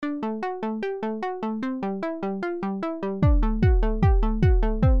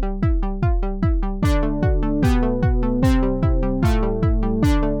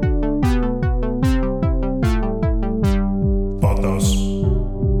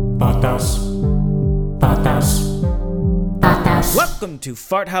Patas. Patas. Patas. Welcome to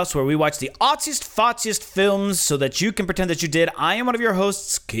Fart House, where we watch the artsiest, fartsiest films so that you can pretend that you did. I am one of your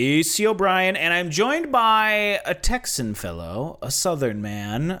hosts, Casey O'Brien, and I'm joined by a Texan fellow, a Southern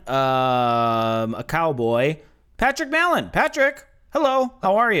man, a cowboy, Patrick Mallon. Patrick, hello,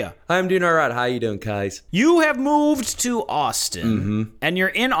 how are you? I'm doing all right. How you doing, guys? You have moved to Austin, and you're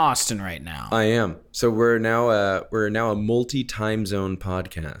in Austin right now. I am. So we're now a multi-time zone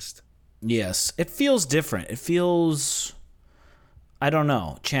podcast. Yes, it feels different. It feels, I don't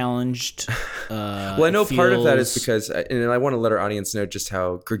know, challenged. Well, I know part of that is because, and I want to let our audience know just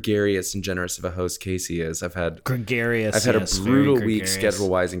how gregarious and generous of a host Casey is. I've had gregarious. I've had yes, a very brutal week gregarious.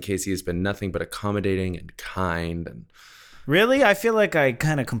 schedule-wise, and Casey has been nothing but accommodating and kind. And Really? I feel like I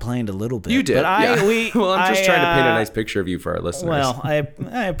kind of complained a little bit. you did, But yeah. Well, I'm just trying to paint a uh, nice picture of you for our listeners. Well,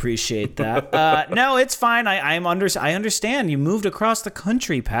 I appreciate that. No, it's fine. I understand. You moved across the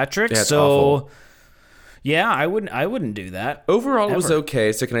country, Patrick. Yeah, it's so awful. yeah, I wouldn't do that. Overall, it was Ever.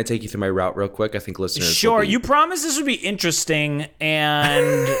 okay. So can I take you through my route real quick? I think listeners will Sure, be- you promised this would be interesting,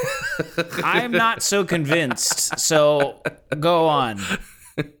 and I'm not so convinced. So go on.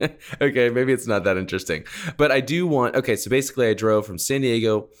 Okay, maybe it's not that interesting. But I do want... Okay, so basically I drove from San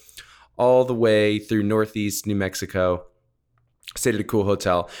Diego all the way through northeast New Mexico. Stayed at a cool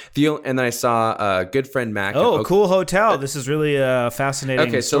hotel. And then I saw a good friend, Mac. Oh, cool hotel. This is really a fascinating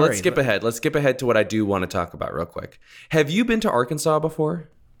Okay, so story. let's skip ahead. Let's skip ahead to what I do want to talk about real quick. Have you been to Arkansas before?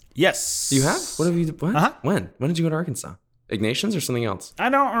 Yes. You have? What have you... What? Uh-huh. When? When did you go to Arkansas? Ignatius or something else? I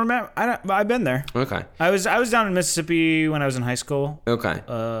don't remember. I've been there. Okay. I was down in Mississippi when I was in high school. Okay.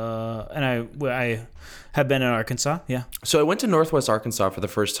 And I have been in Arkansas. Yeah. So I went to Northwest Arkansas for the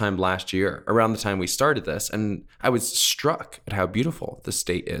first time last year, around the time we started this, and I was struck at how beautiful the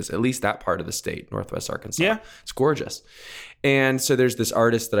state is, at least that part of the state, Northwest Arkansas. Yeah. It's gorgeous. And so there's this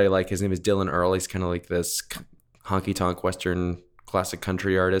artist that I like. His name is Dylan Earl. He's kind of like this honky-tonk Western classic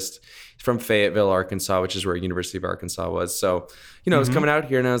country artist. He's from Fayetteville, Arkansas, which is where University of Arkansas was. So, I was coming out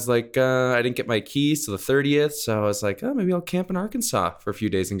here and I was like, I didn't get my keys till the 30th. So I was like, oh, maybe I'll camp in Arkansas for a few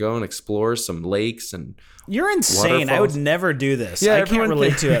days and go and explore some lakes and You're insane. I would Waterfalls. never do this. Yeah, I can't everyone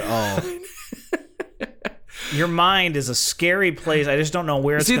relate to it at all. Your mind is a scary place. I just don't know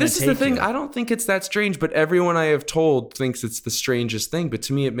where it's See, going to this take is the thing. you. I don't think it's that strange, but everyone I have told thinks it's the strangest thing. But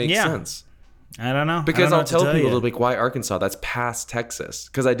to me, it makes Yeah. sense. I don't know. Because I don't know I'll what to tell people, you. they'll be like, why Arkansas? That's past Texas.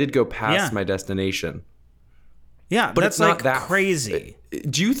 Because I did go past Yeah. my destination. Yeah, But that's it's not like that crazy.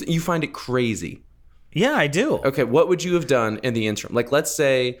 Do you find it crazy? Yeah, I do. Okay, what would you have done in the interim? Like, let's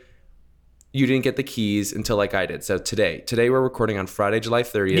say you didn't get the keys until like I did. So today we're recording on Friday, July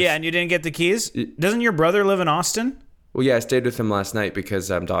 30th. Yeah, and you didn't get the keys? Doesn't your brother live in Austin? Well, yeah, I stayed with him last night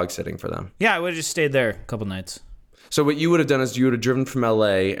because I'm dog sitting for them. Yeah, I would have just stayed there a couple nights. So what you would have done is you would have driven from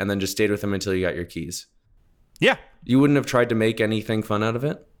LA and then just stayed with him until you got your keys. Yeah. You wouldn't have tried to make anything fun out of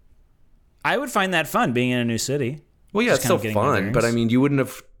it? I would find that fun, being in a new city. Well, yeah, Just it's kind still of getting my fun, but I bearings. mean, you wouldn't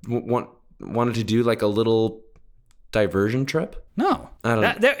have wanted to do like a little diversion trip? No. I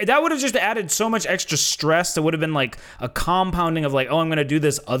don't That would have just added so much extra stress. That would have been like a compounding of like, oh, I'm going to do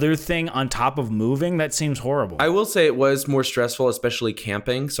this other thing on top of moving. That seems horrible. I will say it was more stressful, especially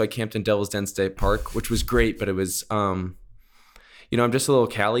camping. So I camped in Devil's Den State Park, which was great, but it was, I'm just a little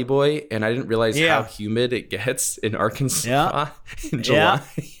Cali boy, and I didn't realize Yeah. how humid it gets in Arkansas Yeah. in July.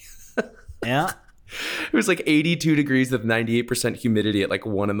 Yeah. Yeah. It was like 82 degrees with 98% humidity at like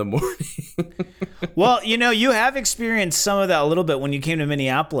 1 a.m. Well, you have experienced some of that a little bit when you came to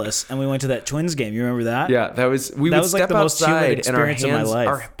Minneapolis and we went to that Twins game. You remember that? Yeah, we That would was, like, step the most humid outside and our experience of my hands, life.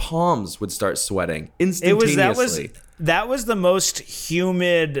 our palms would start sweating That instantaneously. was the most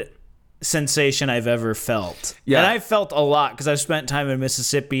humid sensation I've ever felt. Yeah. And I felt a lot because I've spent time in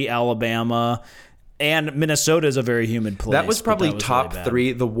Mississippi, Alabama, and Minnesota is a very humid place. That was but probably that was top really bad.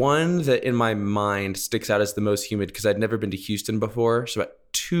 3. The one that in my mind sticks out as the most humid because I'd never been to Houston before. So about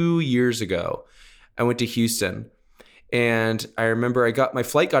 2 years ago, I went to Houston, and I remember my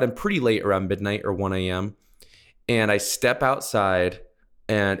flight got in pretty late, around midnight or 1 a.m. And I step outside,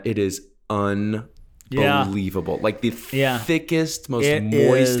 and it is unbelievable. Like the Yeah. thickest, most It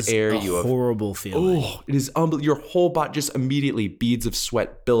moist is air a you have. horrible feeling. Oh, it is unbelievable. Your whole body, just immediately beads of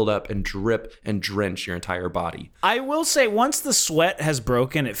sweat build up and drip and drench your entire body. I will say, once the sweat has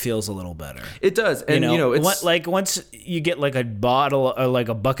broken, it feels a little better. It does. And, it's... like once you get like a bottle or like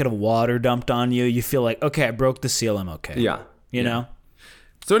a bucket of water dumped on you, you feel like, okay, I broke the seal, I'm okay. Yeah. You know?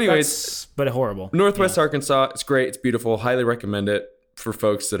 So anyways, But horrible. Northwest Arkansas, it's great. It's beautiful. Highly recommend it for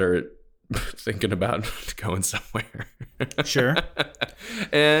folks that are thinking about going somewhere. Sure.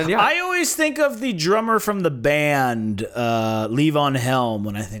 And yeah, I always think of the drummer from the band, Levon Helm,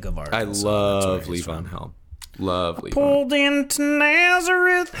 when I think of Arkansas. I love Levon Helm. Love Levon. Pulled into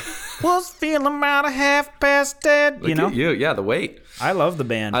Nazareth, was feeling about a half past dead. Look at you. Yeah, the weight. I love the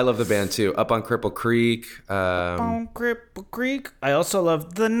band. I love the band too. Up on Cripple Creek. On Cripple Creek. I also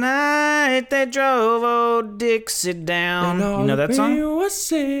love The Night That Drove Old Dixie Down. You know that song? Was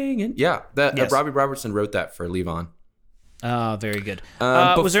singing. Yeah, Yes. Robbie Robertson wrote that for Levon. Oh, very good.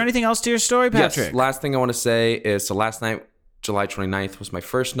 Was there anything else to your story, Patrick? Yes, last thing I want to say is, so last night, July 29th, was my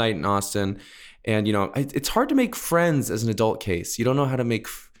first night in Austin. And, you know, it's hard to make friends as an adult case. You don't know how to make,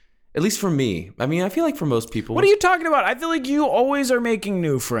 at least for me. I mean, I feel like for most people. What are you talking about? I feel like you always are making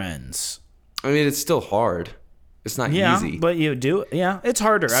new friends. I mean, it's still hard. It's not easy. But you do. Yeah, it's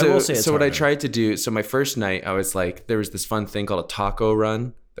harder. I will say it's so harder. what I tried to do, so my first night, I was like, there was this fun thing called a taco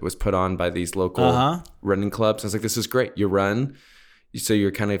run that was put on by these local running clubs. I was like, this is great. You run, so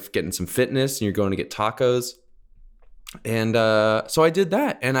you're kind of getting some fitness and you're going to get tacos. And so I did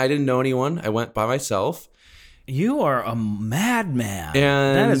that, and I didn't know anyone. I went by myself. You are a madman.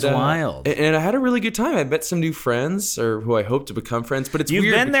 And that is wild. And I had a really good time. I met some new friends, or who I hope to become friends. But it's You've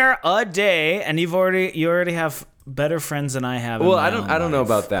weird. been there a day, and you already have better friends than I have. Well, I don't know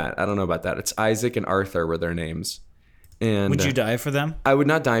about that. I don't know about that. It's Isaac and Arthur were their names. And would you die for them? I would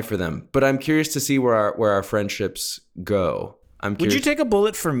not die for them, but I'm curious to see where our friendships go. I'm curious. Would you take a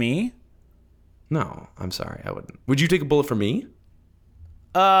bullet for me? No, I'm sorry, I wouldn't. Would you take a bullet for me?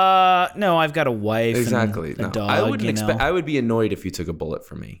 No, I've got a wife. Exactly. And a No. dog. I wouldn't expect. I would be annoyed if you took a bullet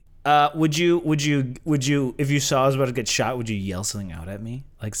for me. Would you, if you saw I was about to get shot, would you yell something out at me?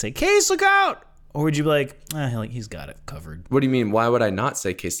 Like say, Case, look out! Or would you be like, he's got it covered? What do you mean? Why would I not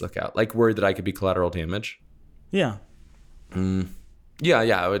say Case, look out? Like worried that I could be collateral damage? Yeah.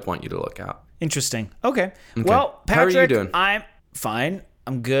 Yeah, I would want you to look out. Interesting. Okay. Well, Patrick, How are you doing? I'm fine.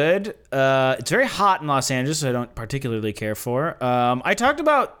 I'm good. It's very hot in Los Angeles, so I don't particularly care for. I talked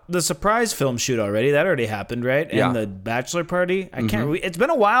about the surprise film shoot already. That already happened, right? Yeah. And the bachelor party. I can't. It's been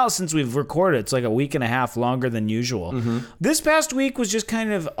a while since we've recorded. It's like a week and a half longer than usual. This past week was just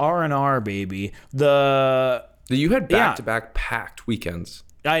kind of R&R, baby. You had back-to-back packed weekends.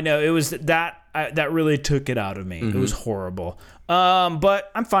 I know, it was that really took it out of me. It was horrible.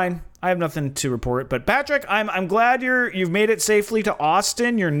 But I'm fine. I have nothing to report. But Patrick, I'm glad you've made it safely to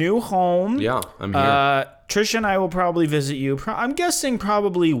Austin, your new home. Yeah, I'm here. Trish and I will probably visit you. I'm guessing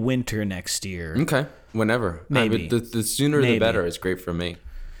probably winter next year. Okay, whenever. Maybe. The sooner the better is great for me.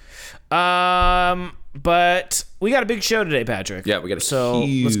 But we got a big show today, Patrick. Yeah, we got a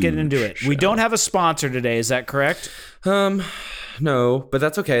let's get into it. huge We don't show. have a sponsor today. Is that correct? No, but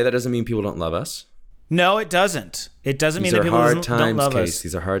that's okay. That doesn't mean people don't love us. No, it doesn't. It doesn't These mean are that people hard don't times, love Case. us.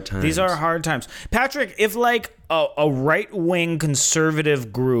 These are hard times. These are hard times. Patrick, if like a right-wing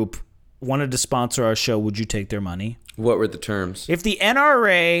conservative group wanted to sponsor our show, would you take their money? What were the terms? If the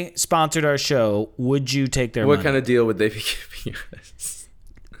NRA sponsored our show, would you take their money? What kind of deal would they be giving us?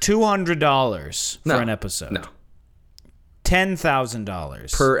 $200 No. for an episode. No.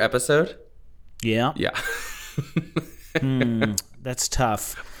 $10,000 Per episode? Yeah, Yeah. that's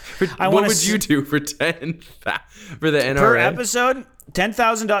tough. What would you do for for the NRA? Per episode?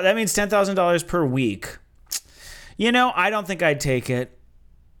 $10,000. That means $10,000 per week. You know, I don't think I'd take it.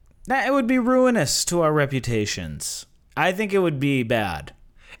 It would be ruinous to our reputations. I think it would be bad.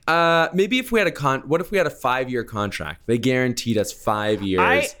 Maybe if we had what if we had a 5-year contract? They guaranteed us 5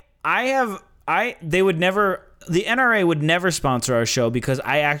 years. The NRA would never sponsor our show because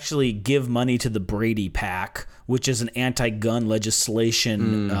I actually give money to the Brady PAC, which is an anti-gun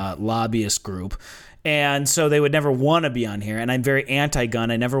legislation lobbyist group. And so they would never want to be on here. And I'm very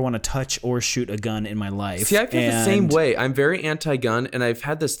anti-gun. I never want to touch or shoot a gun in my life. See, I feel the same way. I'm very anti-gun, and I've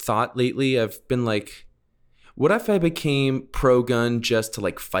had this thought lately. I've been like, what if I became pro-gun just to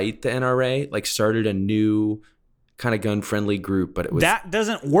like fight the NRA? Like started a new kind of gun-friendly group, but it was... That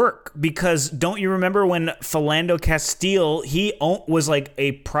doesn't work because don't you remember when Philando Castile, he was like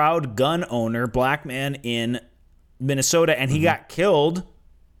a proud gun owner, black man in Minnesota, and he got killed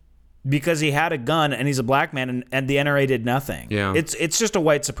because he had a gun and he's a black man, and the NRA did nothing. Yeah. It's just a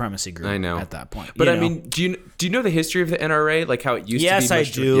white supremacy group. I know. At that point. But I mean, do you know the history of the NRA? Like how it used to be? Yes, I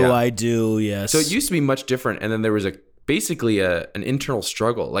do. Yeah. I do. Yes. So it used to be much different, and then there was basically an internal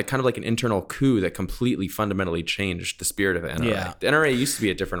struggle, like kind of like an internal coup that completely fundamentally changed the spirit of the NRA. Yeah. The NRA used to be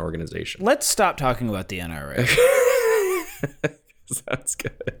a different organization. Let's stop talking about the NRA. Sounds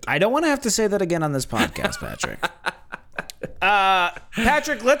good. I don't want to have to say that again on this podcast, Patrick.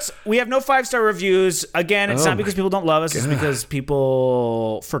 Patrick, we have no 5-star reviews. Again, it's not because people don't love us, it's because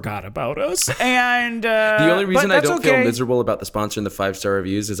people forgot about us. And The only reason I don't feel okay. miserable about the sponsor and the 5-star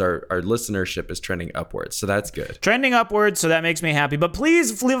reviews is our listenership is trending upwards. So that's good. Trending upwards, so that makes me happy. But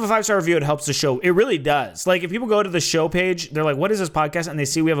please leave a 5-star review. It helps the show. It really does. Like, if people go to the show page, they're like, what is this podcast? And they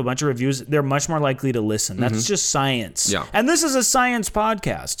see we have a bunch of reviews, they're much more likely to listen. That's just science. Yeah. And this is a science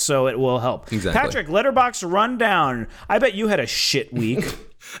podcast, so it will help. Exactly. Patrick, Letterboxd rundown. I bet you had a shit week.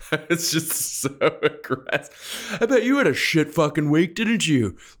 It's just so aggressive. I bet you had a shit fucking week, didn't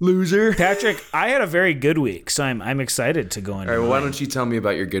you, loser? Patrick, I had a very good week, so I'm excited to go into All right, well, why mine. don't you tell me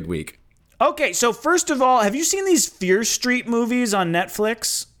about your good week? Okay, so first of all, have you seen these Fear Street movies on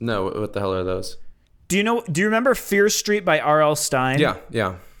Netflix? No, what the hell are those? Do you remember Fear Street by R.L. Stine?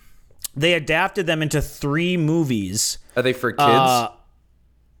 Yeah. They adapted them into 3 movies. Are they for kids?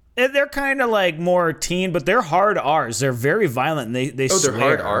 They're kind of like more teen, but they're hard R's. They're very violent. And they Oh, they're swear.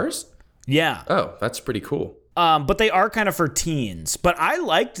 hard R's? Yeah. Oh, that's pretty cool. But they are kind of for teens. But I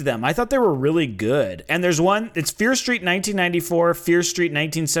liked them. I thought they were really good. And there's one, it's Fear Street 1994, Fear Street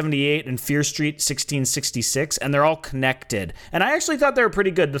 1978, and Fear Street 1666. And they're all connected. And I actually thought they were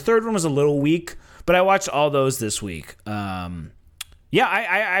pretty good. The third one was a little weak, but I watched all those this week. Yeah,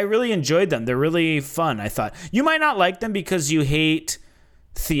 I really enjoyed them. They're really fun, I thought. You might not like them because you hate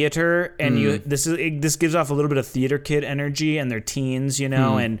theater, and this gives off a little bit of theater kid energy, and they're teens,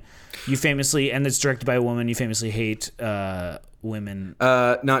 and you famously, and it's directed by a woman, you famously hate women.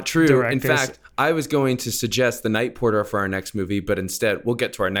 Not true. Directors. In fact, I was going to suggest The Night Porter for our next movie, but instead, we'll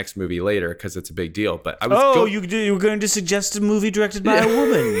get to our next movie later because it's a big deal. But I was you were going to suggest a movie directed by a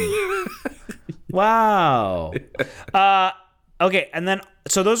woman. Wow. Okay, and then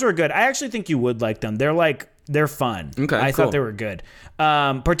so those were good. I actually think you would like them. They're fun. Okay, I cool. thought they were good.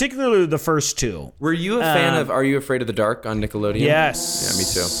 Particularly the first 2. Were you a fan of Are You Afraid of the Dark on Nickelodeon? Yes. Yeah, me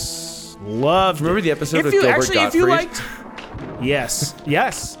too. Loved. Remember it. the episode If with you Gilbert actually, Gottfried? if you liked, yes.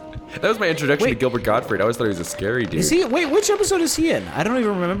 That was my introduction to Wait. Gilbert Gottfried. I always thought he was a scary dude. Is he? Wait, which episode is he in? I don't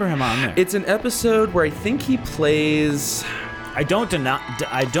even remember him on there. It's an episode where I think he plays... I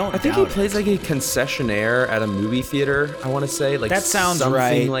think he plays like a concessionaire at a movie theater, I want to say. Like That sounds something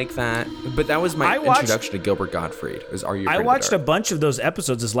right. like that. But that was my introduction to Gilbert Gottfried. Was Are You Afraid I of the watched a Dark? bunch of those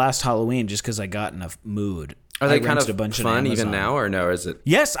episodes this last Halloween just because I got in a mood. Are they I kind rented of a bunch fun on even Amazon. now, or no? Is it...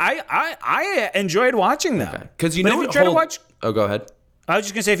 Yes, I enjoyed watching them. Because you But know if you what try to whole- watch, Oh, go ahead. I was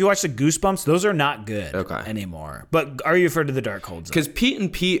just gonna say if you watch the Goosebumps, those are not good anymore. But Are You Afraid of the Dark holds up? Because Pete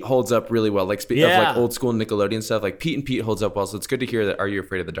and Pete holds up really well. Like of like old school Nickelodeon stuff. Like Pete and Pete holds up well. So it's good to hear that Are You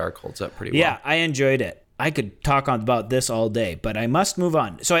Afraid of the Dark holds up pretty well. Yeah, I enjoyed it. I could talk about this all day, but I must move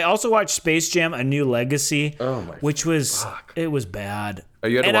on. So I also watched Space Jam: A New Legacy, which was it was bad. Oh,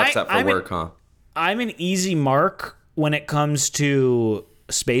 you had to And watch that for I'm work, huh? I'm an easy mark when it comes to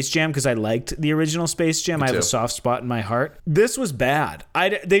Space Jam because I liked the original Space Jam. I have a soft spot in my heart. This was bad.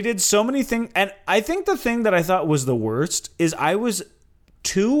 They did so many things, and I think the thing that I thought was the worst is I was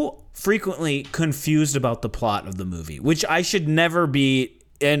too frequently confused about the plot of the movie, which I should never be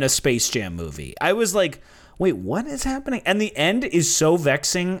in a Space Jam movie. I was like, wait, what is happening? And the end is so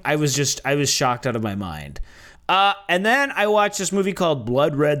vexing. I was shocked out of my mind. And then I watched this movie called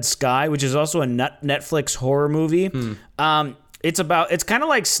Blood Red Sky, which is also a Netflix horror movie. It's kind of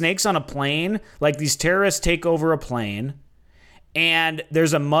like Snakes on a Plane. Like these terrorists take over a plane, and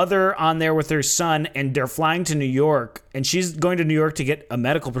there's a mother on there with her son, and they're flying to New York, and she's going to New York to get a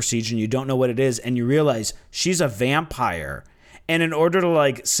medical procedure, and you don't know what it is, and you realize she's a vampire. And in order to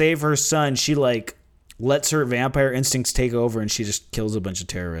like save her son, she like lets her vampire instincts take over, and she just kills a bunch of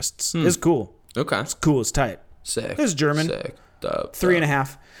terrorists. It's cool. Okay. It's cool. It's tight. Sick. This is German. Sick. Dope.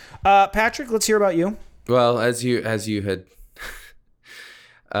 3.5. Patrick, let's hear about you. Well, as you had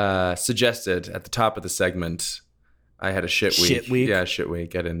suggested at the top of the segment, I had a shit week. Shit week? Yeah, shit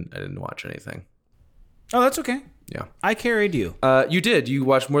week. I didn't watch anything. Oh, that's okay. Yeah. I carried you. You did. You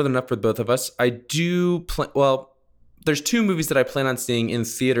watched more than enough for both of us. I do there's 2 movies that I plan on seeing in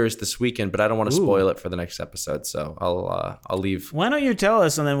theaters this weekend, but I don't want to spoil it for the next episode, so I'll leave. Why don't you tell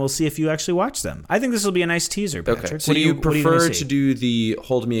us, and then we'll see if you actually watch them. I think this will be a nice teaser, Patrick. Okay. So What do you what are prefer gonna to see? do the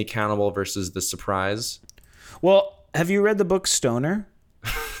Hold Me Accountable versus the Surprise? Well, have you read the book Stoner?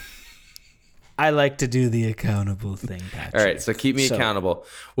 I like to do the accountable thing, Patrick. All right, so keep me accountable.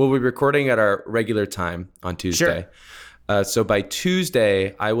 We'll be recording at our regular time on Tuesday. Sure. So by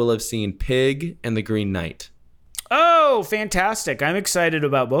Tuesday, I will have seen Pig and The Green Knight. Oh, fantastic. I'm excited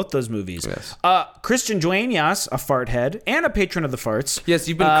about both those movies. Yes. Christian Dueñas, a fart head, and a patron of the farts. Yes,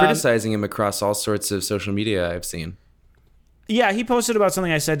 you've been criticizing him across all sorts of social media I've seen. Yeah, he posted about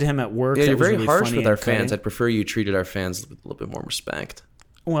something I said to him at work. Yeah, that you're was very really harsh funny with our and cutting. fans. I'd prefer you treated our fans with a little bit more respect.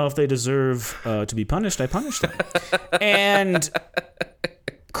 Well, if they deserve to be punished, I punish them. And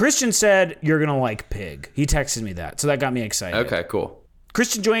Christian said, "You're going to like Pig." He texted me that. So that got me excited. Okay, cool.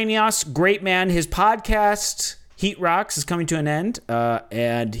 Christian Dueñas, great man. His podcast, Heat Rocks, is coming to an end.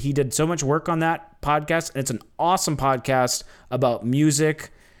 And he did so much work on that podcast. And it's an awesome podcast about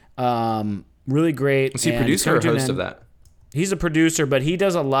music. Really great. Is he And producer or it's coming to an host of end. that? He's a producer, but he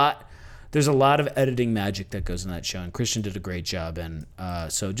does a lot. There's a lot of editing magic that goes in that show, and Christian did a great job. And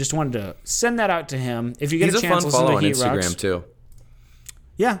so just wanted to send that out to him. If you get He's a a chance, fun listen follow to on Heat Instagram Rocks. too.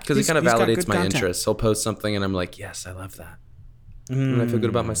 Yeah, Because he kind of he's got validates good my content. interests. He'll post something and I'm like, yes, I love that. And I feel good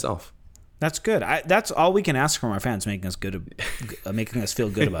about myself. That's good. That's all we can ask from our fans, making us good, making us feel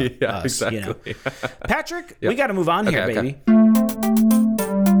good about Yeah, us. exactly. You know? Patrick, we got to move on here, Okay. baby.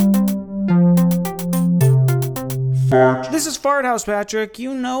 This is Fart House, Patrick.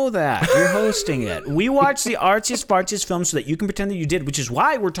 You know that. You're hosting it. We watch the artsiest, fartsiest films so that you can pretend that you did, which is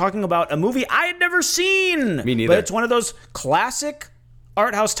why we're talking about a movie I had never seen. Me neither. But it's one of those classic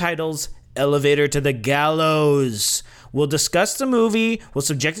art house titles, Elevator to the Gallows. We'll discuss the movie. We'll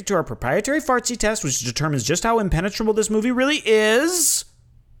subject it to our proprietary fartsy test, which determines just how impenetrable this movie really is.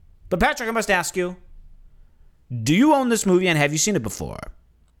 But Patrick, I must ask you, do you own this movie and have you seen it before?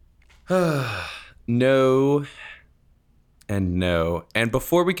 No and no. And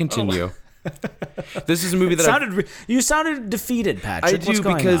before we continue, this is a movie that You sounded defeated, Patrick. I What's do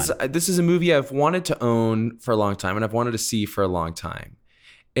going because on? this is a movie I've wanted to own for a long time and I've wanted to see for a long time.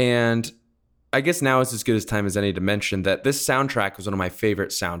 And I guess now is as good as time as any to mention that this soundtrack was one of my favorite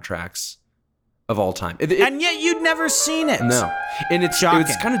soundtracks of all time. And yet you'd never seen it. No. And it was Shocking.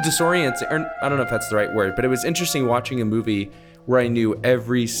 kind of disorienting, or I don't know if that's the right word, but it was interesting watching a movie where I knew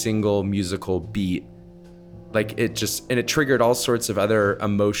every single musical beat. Like it triggered all sorts of other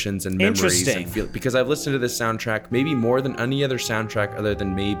emotions and memories. Interesting. Because I've listened to this soundtrack maybe more than any other soundtrack other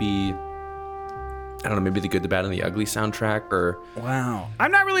than maybe, I don't know, maybe the Good, the Bad, and the Ugly soundtrack or... Wow.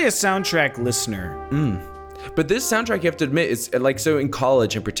 I'm not really a soundtrack listener. But this soundtrack, you have to admit, is like, so in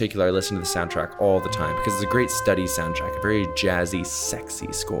college in particular, I listened to the soundtrack all the time because it's a great study soundtrack, a very jazzy,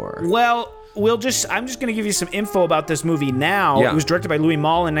 sexy score. Well, I'm just going to give you some info about this movie now. Yeah. It was directed by Louis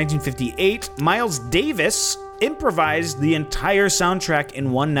Malle in 1958. Miles Davis improvised the entire soundtrack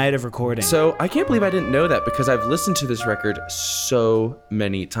in one night of recording. So I can't believe I didn't know that because I've listened to this record so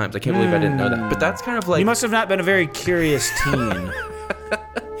many times. I can't believe I didn't know that. But that's kind of like... You must have not been a very curious teen.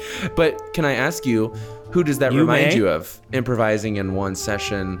 But can I ask you, who does that You remind may. you of? Improvising in one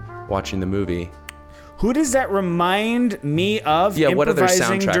session, watching the movie. Who does that remind me of? Yeah, what other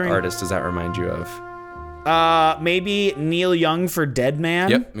improvising soundtrack during- artist does that remind you of? Maybe Neil Young for Dead Man?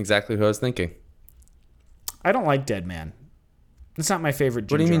 Yep, exactly who I was thinking. I don't like Dead Man. It's not my favorite.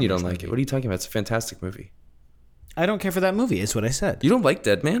 What do you Jim mean you don't Jarmusch like movie. it? What are you talking about? It's a fantastic movie. I don't care for that movie. Is what I said. You don't like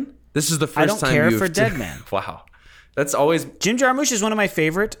Dead Man? This is the first I don't time care you've... for Dead Man. Wow. That's always... Jim Jarmusch is one of my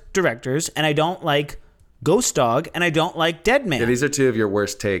favorite directors, and I don't like Ghost Dog, and I don't like Dead Man. Yeah, these are two of your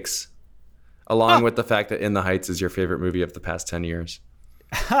worst takes. Along with the fact that In the Heights is your favorite movie of the past 10 years.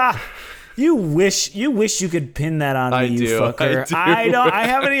 You wish you could pin that on me, I you do, fucker. I do. I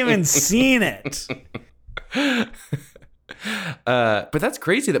haven't even seen it. But that's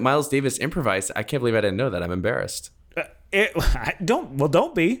crazy that Miles Davis improvised. I can't believe I didn't know that. I'm embarrassed.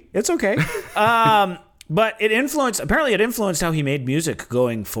 Don't be. It's okay. But it influenced how he made music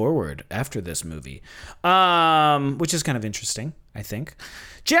going forward after this movie, which is kind of interesting, I think.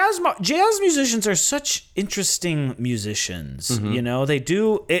 Jazz musicians are such interesting musicians. Mm-hmm. You know, they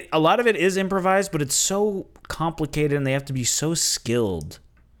do it. A lot of it is improvised, but it's so complicated, and they have to be so skilled.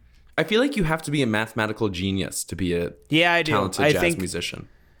 I feel like you have to be a mathematical genius to be a Yeah, I do. talented I jazz think, musician.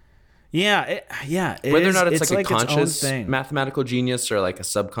 Yeah, Whether or not it's like a its own conscious thing. mathematical genius or like a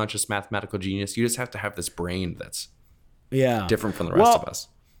subconscious mathematical genius, you just have to have this brain that's Yeah, different from the rest of us.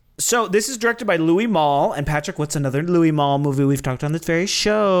 So this is directed by Louis Malle. And Patrick, what's another Louis Malle movie we've talked on this very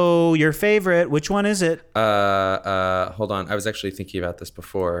show? Your favorite? Which one is it? Hold on. I was actually thinking about this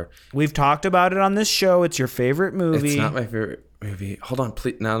before. We've talked about it on this show. It's your favorite movie. It's not my favorite movie. Hold on,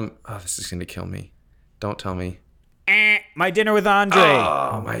 please. Now, this is gonna kill me. Don't tell me. My Dinner with Andre.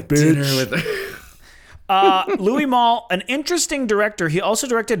 Oh, my dinner with. Louis Malle, an interesting director. He also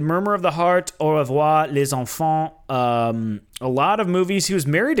directed Murmur of the Heart, Au revoir les enfants. A lot of movies. He was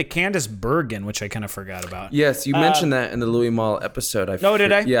married to Candice Bergen, which I kind of forgot about. Yes, you mentioned that in the Louis Malle episode.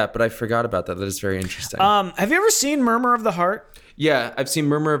 Did I? Yeah, but I forgot about that. That is very interesting. Have you ever seen Murmur of the Heart? Yeah, I've seen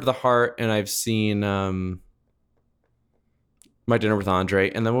Murmur of the Heart, and I've seen My Dinner with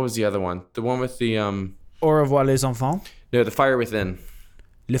Andre, and then what was the other one? The one with the Au revoir les enfants. No, The Fire Within.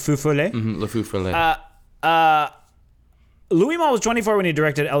 Le Feu Follet. Le Fou Follet. Louis Malle was 24 when he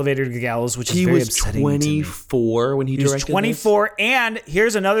directed Elevator to the Gallows, which is very upsetting. He was 24 when he directed He was 24, and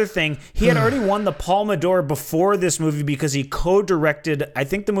here's another thing. He had already won the Palme d'Or before this movie because he co-directed, I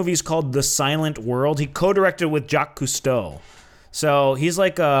think the movie's called The Silent World. He co-directed with Jacques Cousteau. So he's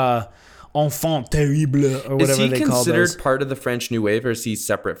like a enfant terrible, or whatever they call those. Is he considered part of the French New Wave, or is he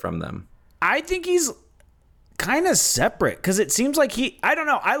separate from them? I think he's kind of separate because it seems like I don't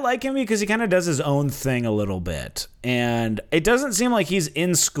know. I like him because he kind of does his own thing a little bit. And it doesn't seem like he's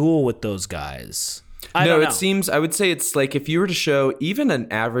in school with those guys. I don't know. It seems, I would say it's like if you were to show even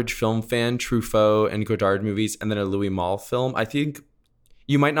an average film fan Truffaut and Godard movies and then a Louis Malle film, I think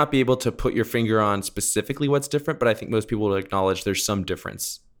you might not be able to put your finger on specifically what's different, but I think most people will acknowledge there's some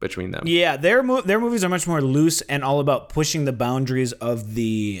difference between them. Yeah, their movies are much more loose and all about pushing the boundaries of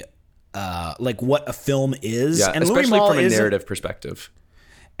the like what a film is. Yeah, and especially from a narrative perspective.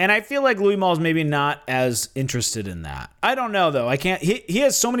 And I feel like Louis Malle's maybe not as interested in that. I don't know though. I can't. He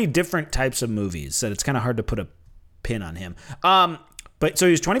has so many different types of movies that it's kind of hard to put a pin on him. But so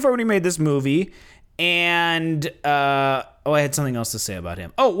he was 24 when he made this movie, and I had something else to say about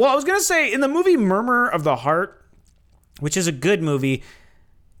him. Oh, well, I was gonna say in the movie Murmur of the Heart, which is a good movie.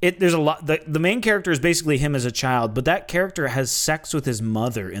 There's a lot. The main character is basically him as a child, but that character has sex with his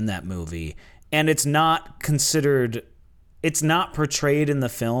mother in that movie, and it's not portrayed in the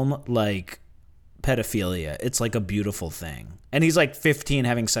film like pedophilia. It's like a beautiful thing, and he's like 15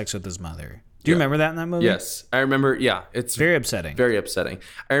 having sex with his mother. Do you remember that in that movie? Yes, I remember. Yeah, it's very upsetting. Very upsetting.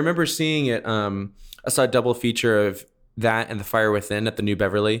 I remember seeing it. I saw a double feature of that and The Fire Within at the New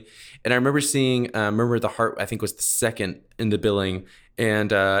Beverly, and I remember seeing Murmur of the Heart. I think was the second in the billing.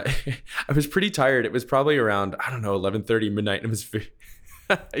 And I was pretty tired. It was probably around, 11:30 midnight. It was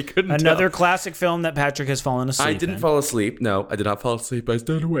I couldn't Another tell. classic film that Patrick has fallen asleep I didn't fall asleep. No, I did not fall asleep. I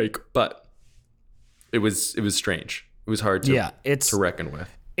stayed awake. But it was strange. It was hard to reckon with.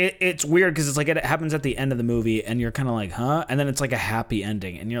 It's weird because it's like it happens at the end of the movie and you're kind of like, huh? And then it's like a happy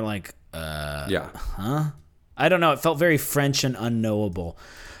ending and you're like, huh? I don't know. It felt very French and unknowable.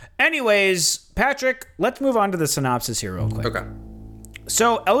 Anyways, Patrick, let's move on to the synopsis here real quick. Okay.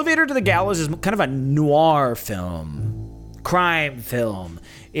 So, Elevator to the Gallows is kind of a noir film, crime film.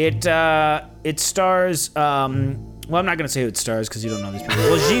 It stars. Well, I'm not going to say who it stars because you don't know these people.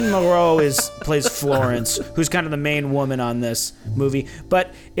 Well, Jean Moreau plays Florence, who's kind of the main woman on this movie.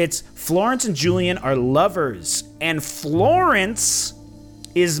 But it's Florence and Julian are lovers, and Florence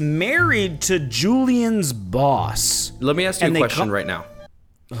is married to Julian's boss. Let me ask you a question right now.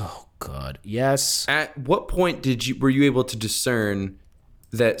 Oh God, yes. At what point were you able to discern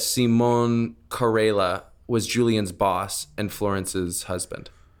that Simone Carella was Julian's boss and Florence's husband?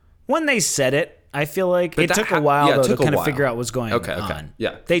 When they said it, I feel like it took a while to kind of figure out what's going on.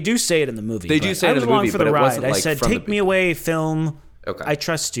 Yeah, they do say it in the movie. They do say it in the movie, but it wasn't like I said, "Take me away, film. Okay, I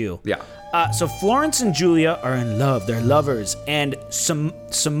trust you." Yeah. So Florence and Julia are in love. They're lovers, and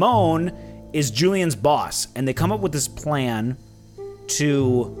Simone is Julian's boss, and they come up with this plan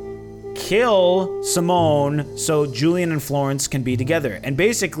to kill Simone so Julian and Florence can be together. And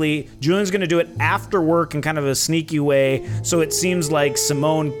basically, Julian's going to do it after work in kind of a sneaky way, so it seems like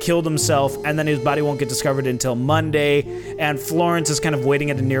Simone killed himself and then his body won't get discovered until Monday, and Florence is kind of waiting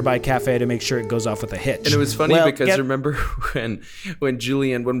at a nearby cafe to make sure it goes off with a hitch. And it was funny because remember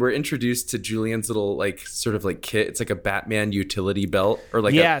when we're introduced to Julian's little sort of kit, it's like a Batman utility belt or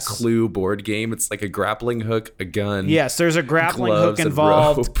a Clue board game. It's like a grappling hook, a gun. Yes, there's a grappling hook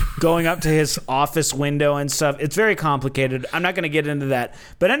involved going up to his office window and stuff. It's very complicated. I'm not going to get into that.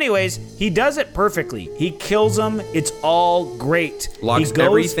 But anyways, he does it perfectly. He kills him. It's all great. Locks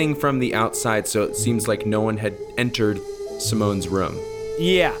everything from the outside, so it seems like no one had entered Simone's room.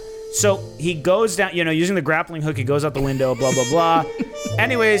 Yeah. So he goes down, using the grappling hook, he goes out the window, blah, blah, blah.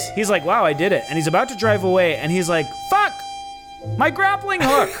 Anyways, he's like, wow, I did it. And he's about to drive away, and he's like, fuck, my grappling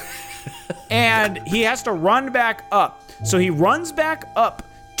hook. And he has to run back up. So he runs back up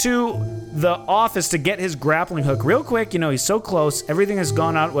to the office to get his grappling hook real quick. He's so close. Everything has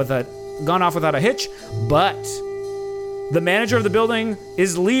gone off without a hitch. But the manager of the building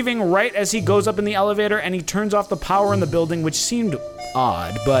is leaving right as he goes up in the elevator, and he turns off the power in the building, which seemed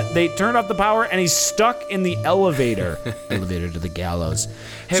odd, but they turned off the power and he's stuck in the elevator. Elevator to the gallows.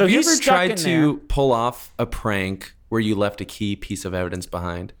 Have you ever tried to pull off a prank where you left a key piece of evidence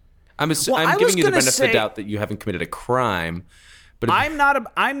behind? I'm giving you the benefit of the doubt that you haven't committed a crime. But I'm not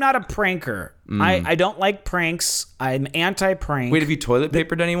a pranker. I don't like pranks. I'm anti-prank. Wait, have you toilet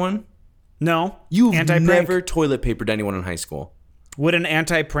papered anyone? No. You've never toilet papered anyone in high school. Would an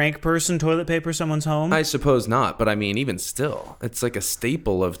anti-prank person toilet paper someone's home? I suppose not, but I mean, even still, it's like a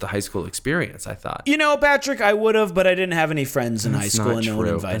staple of the high school experience, I thought. You know, Patrick, I would have, but I didn't have any friends in high That's school not and no one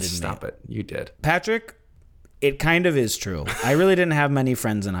true. invited me. Stop it. You did. Patrick, it kind of is true. I really didn't have many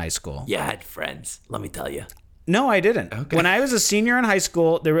friends in high school. Yeah, I had friends, let me tell you. No, I didn't. Okay. When I was a senior in high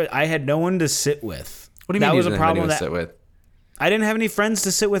school, I had no one to sit with. What do you mean that you was a didn't have problem anyone to that sit with? I didn't have any friends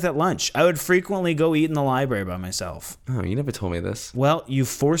to sit with at lunch. I would frequently go eat in the library by myself. Oh, you never told me this. Well, you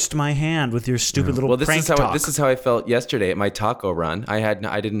forced my hand with your stupid little Well, this prank is how talk. this is how I felt yesterday at my taco run. I had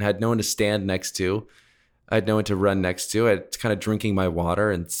no one to stand next to. I had no one to run next to. I was kind of drinking my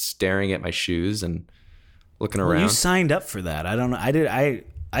water and staring at my shoes and looking Well, around. you signed up for that. I don't know.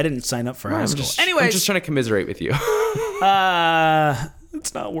 I didn't sign up for high school. I'm Anyways, just trying to commiserate with you.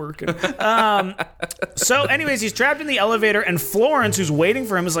 it's not working. So anyways, he's trapped in the elevator, and Florence, who's waiting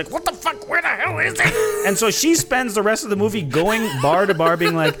for him, is like, what the fuck? Where the hell is he? And so she spends the rest of the movie going bar to bar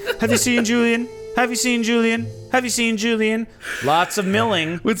being like, have you seen Julian? Have you seen Julian? Have you seen Julian? Lots of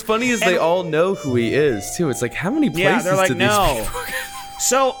milling. What's funny is they all know who he is too. It's like, how many places Yeah, they're like, did these no. people go?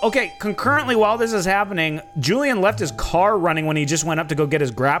 So, okay, concurrently while this is happening, Julian left his car running when he just went up to go get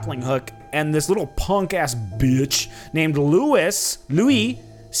his grappling hook, and this little punk-ass bitch named Louis,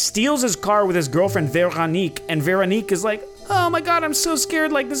 steals his car with his girlfriend Veronique, and Veronique is like, oh my god, I'm so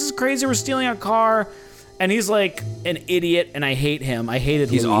scared, like, this is crazy, we're stealing a car. And he's like an idiot, and I hate him. I hated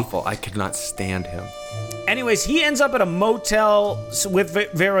He's Louis. awful. I could not stand him. Anyways, he ends up at a motel with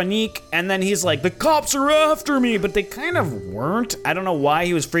Veronique, and then he's like, the cops are after me, but they kind of weren't. I don't know why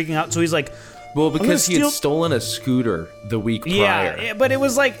he was freaking out, so he's like, Well, because he had steal- stolen a scooter the week prior. yeah, but it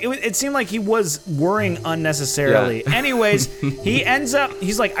was like, it seemed like he was worrying unnecessarily. Yeah. Anyways, he ends up,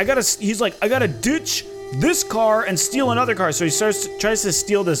 he's like, I gotta ditch this car and steal another car. So he tries to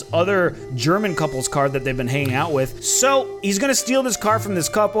steal this other German couple's car that they've been hanging out with. So he's gonna steal this car from this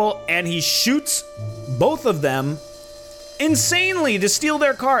couple, and he shoots both of them insanely to steal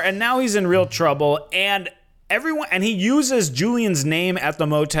their car, and now he's in real trouble. And he uses Julian's name at the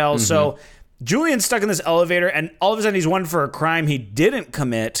motel. So Julian's stuck in this elevator, and all of a sudden he's wanted for a crime he didn't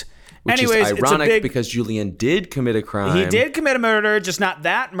commit. Which Anyways, is ironic it's a big, because Julian did commit a crime. he did commit a murder, just not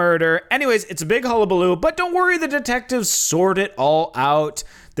that murder. Anyways, it's a big hullabaloo, but don't worry, the detectives sort it all out.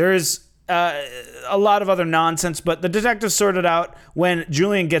 There's a lot of other nonsense, but the detectives sort it out when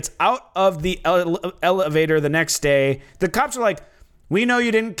Julian gets out of the elevator the next day. The cops are like, we know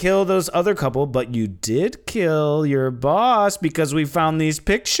you didn't kill those other couple, but you did kill your boss because we found these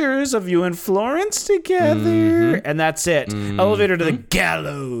pictures of you and Florence together. And that's it. Elevator to the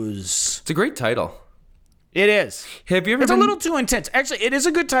gallows. It's a great title. It is. Have you ever It's been... a little too intense. Actually, it is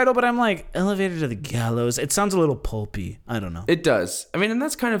a good title, but I'm like, elevator to the gallows. It sounds a little pulpy. I don't know. It does. I mean, and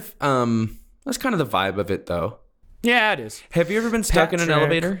that's kind of the vibe of it, though. Yeah, it is. Have you ever been stuck in an Patrick.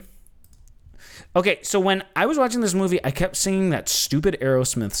 elevator? Okay, so when I was watching this movie, I kept singing that stupid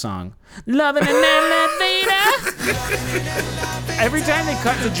Aerosmith song, "Loving an Elevator." Every time they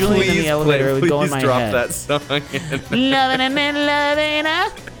cut to Julian in the elevator, it would go in my drop head. that song in. Loving an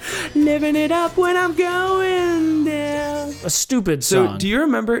elevator, Living it up when I'm going down. a stupid So, song. do you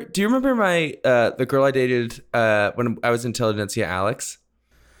remember my the girl I dated when I was in Intelligentsia, Alex?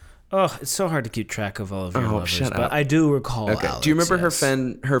 Oh, it's so hard to keep track of all of your lovers, shut but up. I do recall. Okay. Alex, Do you remember yes.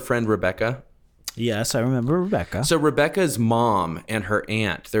 her friend Rebecca? Yes, I remember Rebecca. So Rebecca's mom and her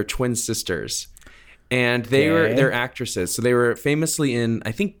aunt, they're twin sisters. And Okay. they're actresses. So they were famously in,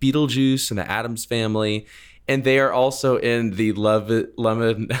 I think, Beetlejuice and the Addams Family. And they are also in the Love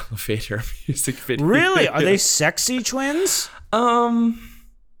Lemon Elevator music video. Really? Are they sexy twins? I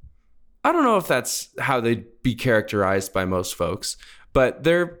don't know if that's how they'd be characterized by most folks, but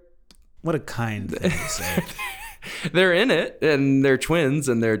they're What a kind thing to say. they're in it, and they're twins,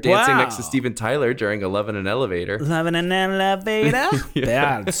 and they're dancing next to Wow. Steven Tyler during 11 an Elevator. Loving an elevator?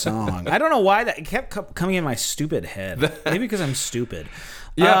 Bad song. I don't know why that it kept coming in my stupid head. Maybe because I'm stupid.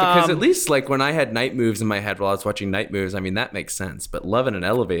 Yeah, because at least like when I had Night Moves in my head while I was watching Night Moves, I mean, that makes sense. But loving an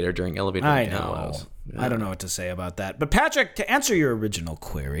elevator during elevator I gallows. know. I don't know what to say about that. But Patrick, to answer your original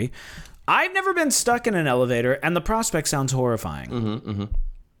query, I've never been stuck in an elevator, and the prospect sounds horrifying.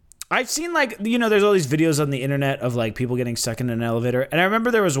 I've seen there's all these videos on the internet of like people getting stuck in an elevator, and I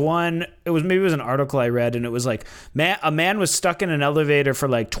remember there was one. It was an article I read, and it was like a man was stuck in an elevator for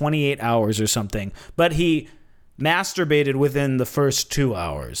like 28 hours or something, but he masturbated within the first 2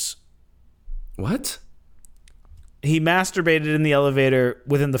 hours. What? He masturbated in the elevator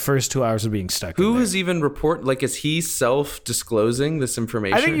within the first 2 hours of being stuck. Who in there. is even like, is he self-disclosing this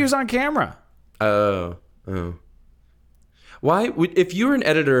information? I think he was on camera. Oh. Why would, if you were an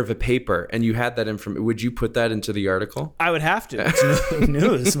editor of a paper and you had that information, would you put that into the article? I would have to. It's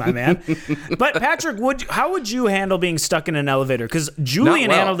news, my man. But Patrick, how would you handle being stuck in an elevator? Because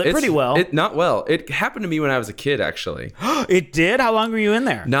Julian handled it pretty well. Not well. It happened to me when I was a kid, actually. It did? How long were you in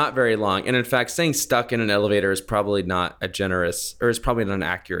there? Not very long. And in fact, saying stuck in an elevator is probably not a generous, or is probably not an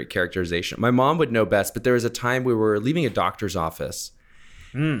accurate characterization. My mom would know best, but there was a time we were leaving a doctor's office.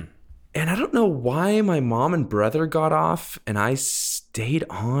 And I don't know why my mom and brother got off and I stayed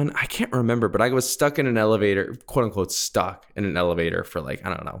on. I can't remember, but I was stuck in an elevator, quote unquote, stuck in an elevator for like, I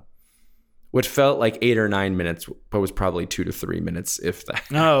don't know, which felt like 8 or 9 minutes, but was probably 2 to 3 minutes, if that.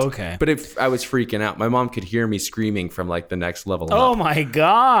 Oh, okay. But if I was freaking out, my mom could hear me screaming from like the next level Oh up. my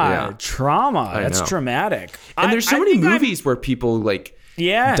God. Yeah. Trauma. That's know. traumatic. And there's so many movies where people like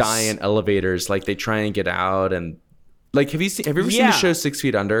Yes. die in elevators, like they try and get out. And like, have you ever seen the show 6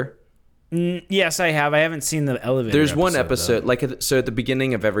 Feet Under? Yes, I have. I haven't seen the elevator. There's one episode, so at the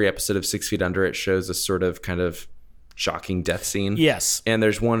beginning of every episode of 6 Feet Under, it shows a sort of kind of shocking death scene. Yes. And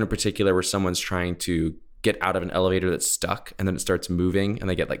there's one in particular where someone's trying to get out of an elevator that's stuck, and then it starts moving, and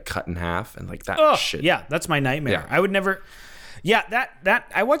they get like cut in half, and like that shit. Yeah, that's my nightmare. Yeah. I would never. Yeah, that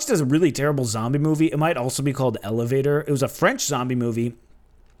I watched as a really terrible zombie movie. It might also be called Elevator. It was a French zombie movie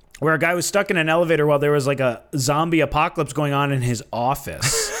where a guy was stuck in an elevator while there was like a zombie apocalypse going on in his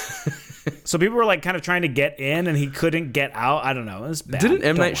office. So people were like kind of trying to get in and he couldn't get out. I don't know. It was bad. Didn't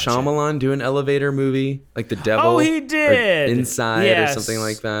M. Don't Night watch Shyamalan do an elevator movie? Like The Devil? Oh, he did. Or Inside Yes. or something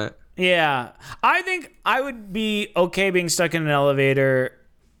like that? Yeah. I think I would be okay being stuck in an elevator.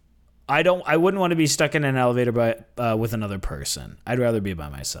 I wouldn't want to be stuck in an elevator with another person. I'd rather be by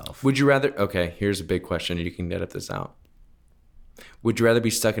myself. Would you rather... Okay, here's a big question. You can edit this out. Would you rather be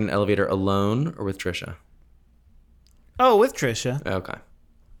stuck in an elevator alone or with Trisha? Oh, with Trisha. Okay.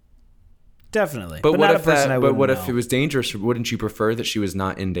 Definitely. But what not if a person that? I But wouldn't what if know. it was dangerous? Wouldn't you prefer that she was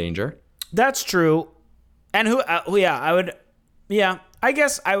not in danger? That's true. And yeah, I would. Yeah, I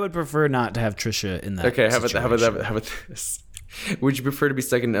guess I would prefer not to have Trisha in that. Okay, how about situation. this? Would you prefer to be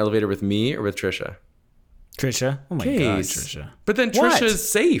stuck in an elevator with me or with Trisha? Trisha? Oh my God, Trisha. But then What? Trisha's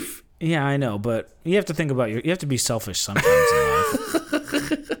safe. Yeah, I know, but you have to think about you have to be selfish sometimes in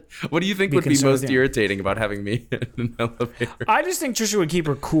life. What do you think would be concerned most with you. irritating about having me in an elevator? I just think Trisha would keep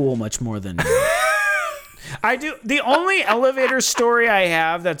her cool much more than me. I do. The only elevator story I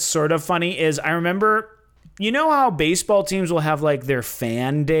have that's sort of funny is I remember, you know how baseball teams will have like their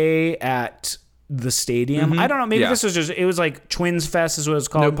fan day at the stadium? I don't know. Maybe Yeah. this was just, it was like Twins Fest is what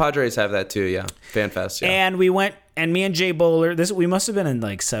it's No, called. Padres have that too. Yeah, Fan Fest. Yeah. And we went, and me and Jay Bowler, we must have been in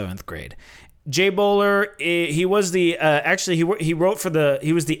like 7th grade. Jay Bowler, he was the he wrote for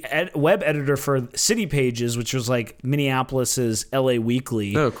he was the web editor for City Pages, which was like Minneapolis's LA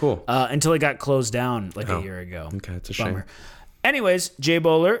Weekly. Oh, cool. Until it got closed down like a year ago. Okay, it's a Bummer. shame. Anyways, Jay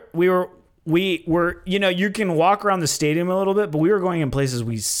Bowler, we were you can walk around the stadium a little bit, but we were going in places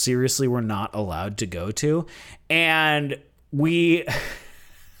we seriously were not allowed to go to, and we.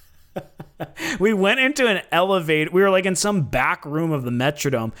 We went into an elevator. We were like in some back room of the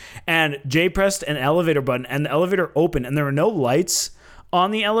Metrodome, and Jay pressed an elevator button, and the elevator opened, and there were no lights on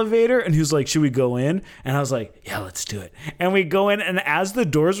the elevator. And he was like, "Should we go in?" And I was like, "Yeah, let's do it." And we go in, and as the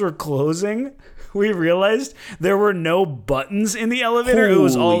doors were closing, we realized there were no buttons in the elevator. It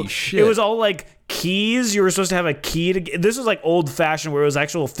was Holy shit. It was all like keys. You were supposed to have a key to get. This was like old fashioned, where it was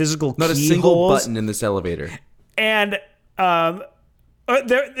actual physical Not a keyholes. single button in this elevator. And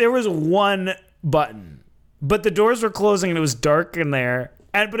there was one button, but the doors were closing and it was dark in there.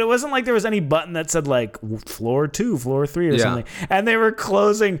 But it wasn't like there was any button that said like floor 2, floor 3 or something. And they were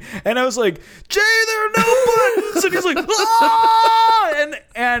closing, and I was like, "Jay, there are no buttons." And he's like, "Ah!"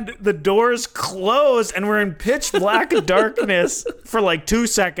 And the doors closed, and we're in pitch black darkness for like 2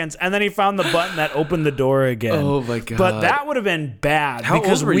 seconds, and then he found the button that opened the door again. Oh my God. But that would have been bad. How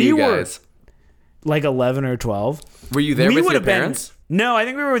because old were we you were guys? like 11 or 12. Were you there We with would your have been- parents? No, I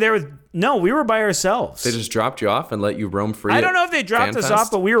think we were there with. No, we were by ourselves. They just dropped you off and let you roam free. I don't know if they dropped us off,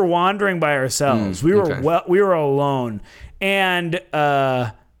 but we were wandering by ourselves. We were okay. we were alone, and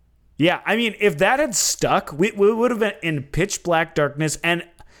yeah, I mean, if that had stuck, we would have been in pitch black darkness, and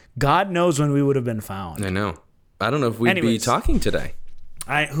God knows when we would have been found. I know. I don't know if we'd be Anyways. talking today.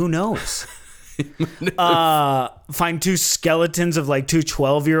 Who knows? Find 2 skeletons of like 2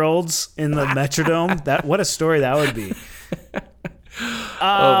 12-year-olds in the Metrodome. What a story that would be.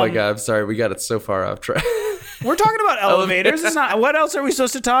 Oh my God, I'm sorry. We got it so far off track. We're talking about elevators. It's not. What else are we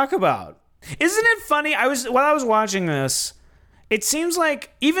supposed to talk about? Isn't it funny? While I was watching this, it seems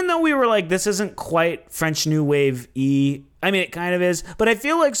like even though we were like, this isn't quite French New Wave I mean, it kind of is, but I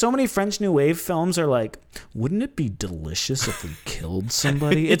feel like so many French New Wave films are like, wouldn't it be delicious if we killed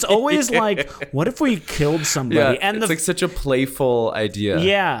somebody? It's always like, what if we killed somebody? Yeah, it's like such a playful idea.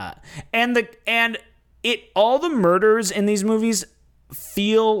 Yeah, and all the murders in these movies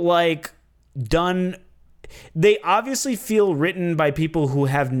feel like done. They obviously feel written by people who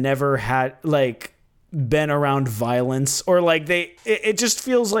have never had like been around violence, or like it just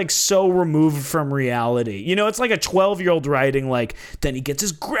feels like so removed from reality. You know, it's like a 12-year-old writing like, then he gets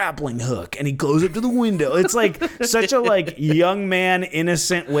his grappling hook and he goes up to the window. It's like such a like young man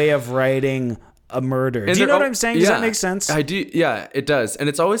innocent way of writing a murder. Do you know what I'm saying? Does that make sense? I do. Yeah, it does. And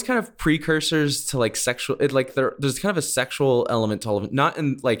it's always kind of precursors to like sexual. It like there's kind of a sexual element to all of it. Not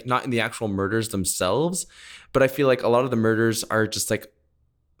in the actual murders themselves, but I feel like a lot of the murders are just like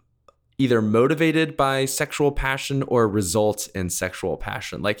either motivated by sexual passion or result in sexual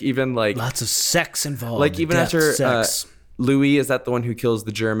passion. Like even like lots of sex involved. Like even after Louis, is that the one who kills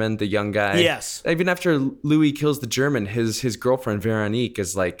the German, the young guy? Yes. Even after Louis kills the German, his girlfriend Veronique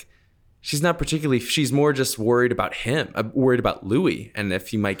is like, she's not particularly. She's more just worried about him, worried about Louis, and if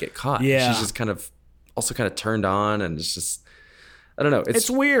he might get caught. Yeah. She's just kind of turned on, and it's just, I don't know. It's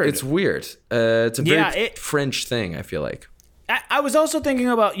weird. It's weird. It's a very French thing, I feel like. I was also thinking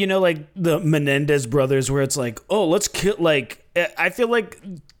about, you know, like the Menendez brothers, where it's like, oh, let's kill. Like, I feel like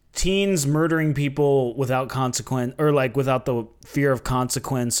teens murdering people without consequence, or like without the fear of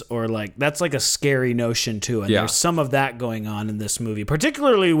consequence, or like that's like a scary notion too. And there's some of that going on in this movie,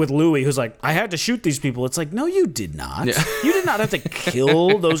 particularly with Louis, who's like, I had to shoot these people. It's like, no, you did not. Yeah. You did not have to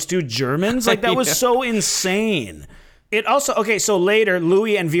kill those two Germans. Like that was so insane. It also, okay, so later,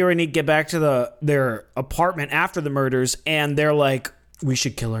 Louis and Veronique get back to their apartment after the murders, and they're like, we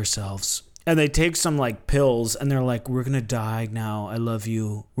should kill ourselves. And they take some, like, pills, and they're like, we're going to die now. I love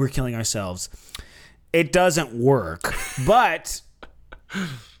you. We're killing ourselves. It doesn't work. But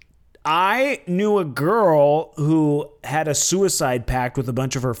I knew a girl who had a suicide pact with a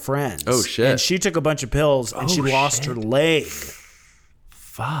bunch of her friends. Oh, shit. And she took a bunch of pills, and she lost her leg.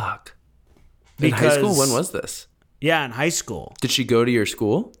 Fuck. In high school? When was this? Yeah, in high school. Did she go to your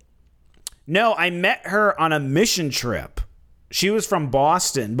school? No, I met her on a mission trip. She was from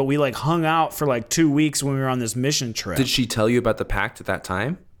Boston, but we like hung out for like 2 weeks when we were on this mission trip. Did she tell you about the pact at that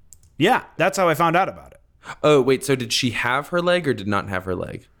time? Yeah, that's how I found out about it. Oh, wait, so did she have her leg or did not have her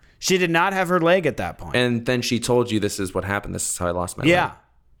leg? She did not have her leg at that point. And then she told you, this is what happened. This is how I lost my leg. Yeah.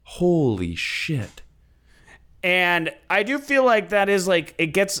 Holy shit. And I do feel like that is like,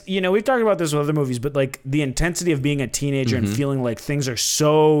 it gets, you know, we've talked about this with other movies, but like the intensity of being a teenager and feeling like things are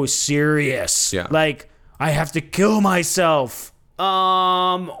so serious. Yeah. Like, I have to kill myself.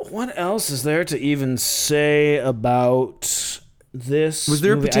 What else is there to even say about this Was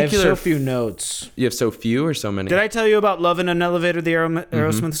there movie? a particular... I have so few notes. You have so few or so many? Did I tell you about Love in an Elevator, the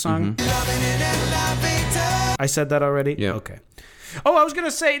Aerosmith song? I said that already? Yeah. Okay. Oh, I was going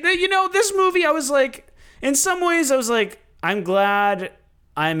to say, that, you know, this movie, I was like, in some ways, I was like, I'm glad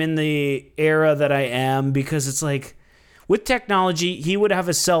I'm in the era that I am, because it's like, with technology, he would have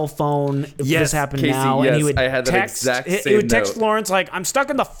a cell phone if this happened Casey, now, and he would I had that text. exact same he would text note. Florence like, "I'm stuck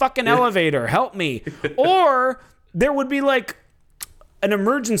in the fucking elevator. Help me!" Or there would be like an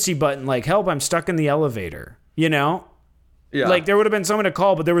emergency button, like, "Help! I'm stuck in the elevator." You know. Yeah. Like there would have been someone to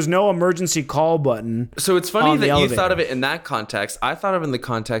call, but there was no emergency call button. So it's funny that you elevator. thought of it in that context. I thought of it in the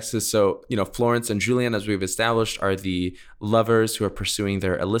context is, so, you know, Florence and Julian, as we've established, are the lovers who are pursuing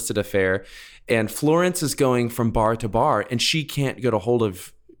their illicit affair. And Florence is going from bar to bar, and she can't get a hold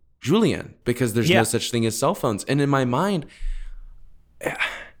of Julian because there's no such thing as cell phones. And in my mind,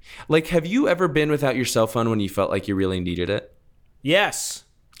 like, have you ever been without your cell phone when you felt like you really needed it? Yes.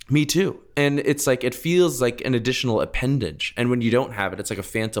 Me too. And it's like, it feels like an additional appendage. And when you don't have it, it's like a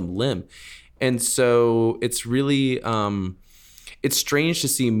phantom limb. And so it's really, it's strange to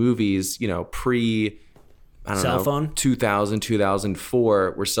see movies, you know, cell phone 2000,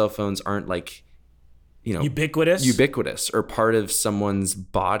 2004, where cell phones aren't like, you know, ubiquitous or part of someone's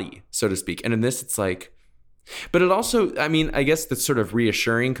body, so to speak. And in this, it's like, but it also, I mean, I guess the sort of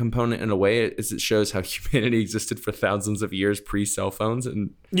reassuring component in a way is it shows how humanity existed for thousands of years pre-cell phones,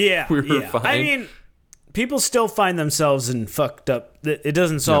 and we were fine. I mean, people still find themselves in fucked up. It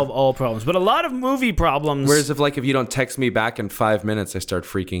doesn't solve all problems, but a lot of movie problems. Whereas if you don't text me back in 5 minutes, I start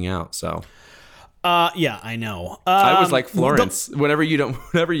freaking out. So. Yeah, I know. I was like Florence. Whenever you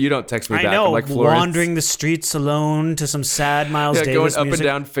don't text me back, I know, I'm like Florence. Wandering the streets alone to some sad Miles Davis going up music. and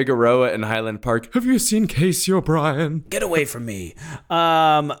down Figueroa and Highland Park. Have you seen Casey O'Brien? Get away from me.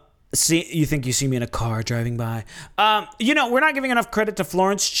 You think you see me in a car driving by. We're not giving enough credit to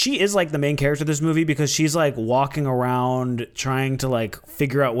Florence. She is like the main character of this movie because she's like walking around trying to like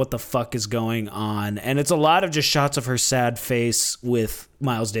figure out what the fuck is going on. And it's a lot of just shots of her sad face with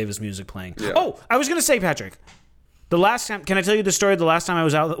Miles Davis music playing. Yeah. Oh, I was going to say, Patrick, the last time, can I tell you the story of the last time I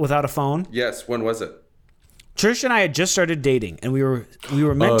was out without a phone? Yes. When was it? Trish and I had just started dating and we were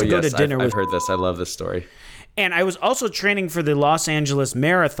meant to go to dinner I've heard this. I love this story. And I was also training for the Los Angeles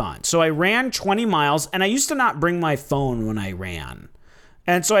Marathon. So I ran 20 miles, and I used to not bring my phone when I ran.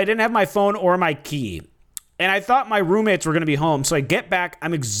 And so I didn't have my phone or my key. And I thought my roommates were going to be home. So I get back,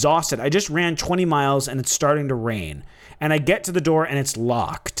 I'm exhausted. I just ran 20 miles, and it's starting to rain. And I get to the door, and it's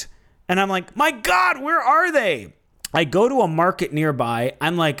locked. And I'm like, my God, where are they? I go to a market nearby.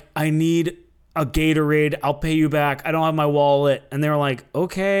 I'm like, I need a Gatorade. I'll pay you back. I don't have my wallet. And they were like,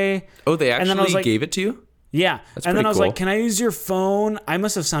 okay. Oh, they actually gave it to you? Yeah. That's and then I was cool. like, can I use your phone? I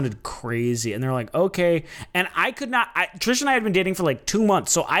must have sounded crazy. And they're like, okay. And I could not, Trish and I had been dating for like 2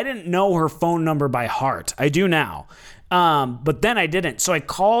 months, so I didn't know her phone number by heart. I do now. But then I didn't. So I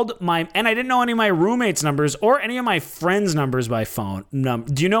called and I didn't know any of my roommates' numbers or any of my friends' numbers by phone.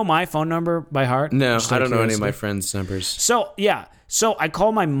 Do you know my phone number by heart? No, I don't know any of my friends' numbers. So, yeah. So I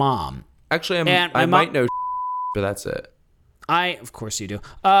called my mom. Actually, I might know, but that's it. Of course you do.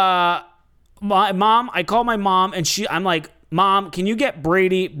 I call my mom and I'm like, Mom, can you get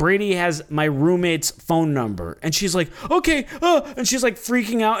Brady? Brady has my roommate's phone number. And she's like, okay. And she's like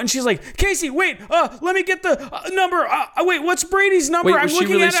freaking out. And she's like, Casey, wait, let me get the number. Wait, what's Brady's number? Wait, was she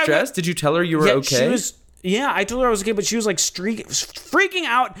really stressed? Did you tell her you were okay? Yeah, I told her I was okay, but she was like freaking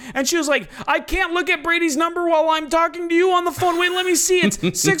out. And she was like, I can't look at Brady's number while I'm talking to you on the phone. Wait, let me see.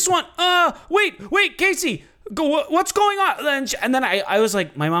 It's 61. Wait, Casey. What's going on? And then I was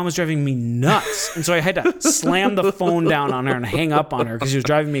like, my mom was driving me nuts. And so I had to slam the phone down on her and hang up on her because she was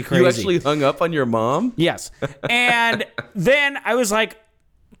driving me crazy. You actually hung up on your mom? Yes. And then I was like,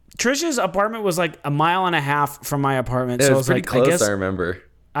 Trish's apartment was like 1.5 miles from my apartment. Yeah, so it I was was pretty like, close, I guess I remember.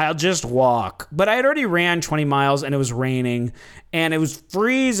 I'll just walk. But I had already ran 20 miles and it was raining and it was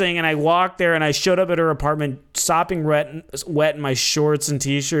freezing. And I walked there and I showed up at her apartment sopping wet in my shorts and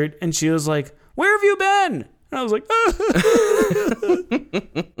t-shirt. And she was like, where have you been? And I was like,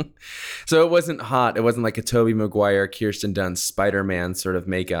 So it wasn't hot. It wasn't like a Tobey Maguire, Kirsten Dunst, Spider-Man sort of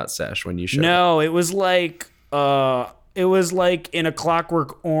makeout sesh when you showed up. No, it was like in A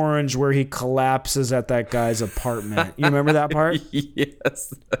Clockwork Orange where he collapses at that guy's apartment. You remember that part?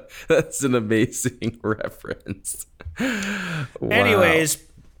 Yes. That's an amazing reference. Wow. Anyways,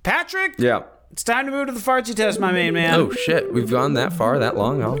 Patrick? Yeah. It's time to move to the fartsy test, my main man. Oh, shit. We've gone that far, that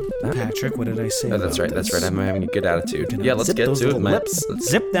long? Patrick, what did I say? Oh, that's right. That's right. I'm having a good attitude. Yeah, let's get to it, man. Lips.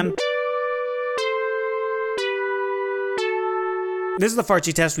 Zip them. This is the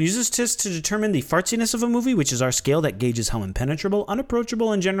fartsy test. We use this test to determine the fartsiness of a movie, which is our scale that gauges how impenetrable,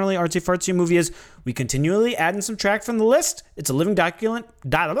 unapproachable, and generally artsy-fartsy a movie is. We continually add and subtract from the list. It's a living document.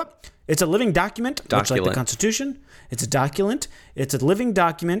 It's a living document, much like the Constitution. It's a document. It's a living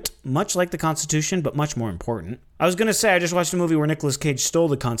document, much like the Constitution, but much more important. I was going to say I just watched a movie where Nicolas Cage stole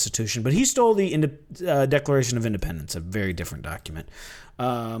the Constitution, but he stole the Declaration of Independence, a very different document.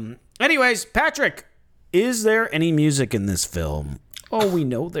 Anyways, Patrick, is there any music in this film? Oh, we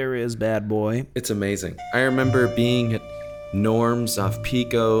know there is, bad boy. It's amazing. I remember being at Norms off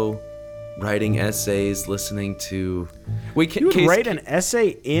Pico, writing essays, listening to... Wait, you would write an essay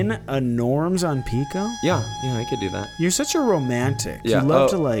in a Norms on Pico? Yeah, I could do that. You're such a romantic. Yeah. You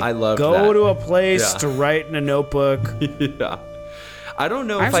love to go to a place to write in a notebook. Yeah. I don't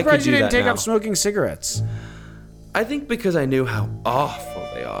know if I could do that. I'm surprised you didn't take up smoking cigarettes. I think because I knew how awful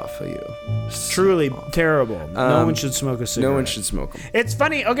they are for you. Truly terrible. No one should smoke a cigarette. No one should smoke them. It's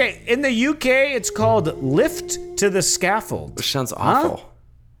funny. Okay, in the UK, it's called Lift to the Scaffold. Which sounds awful. Huh?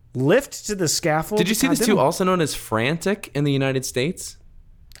 Lift to the Scaffold? Did you see this too, also known as Frantic in the United States?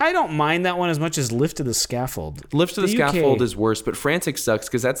 I don't mind that one as much as Lift to the Scaffold. Lift to the Scaffold is worse, but Frantic sucks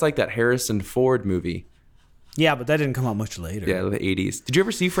because that's like that Harrison Ford movie. Yeah, but that didn't come out much later. Yeah, the 80s. Did you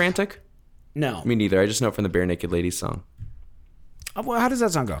ever see Frantic? No. Me neither. I just know it from the Bare Naked Ladies song. Well, how does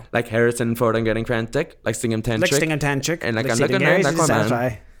that song go? Like Harrison Ford, I'm getting frantic. Like Stingham Tantric. Like Stingham Tantric. And like I'm looking at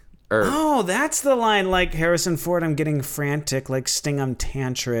Aquaman. Oh, that's the line. Like Harrison Ford, I'm getting frantic. Like Stingham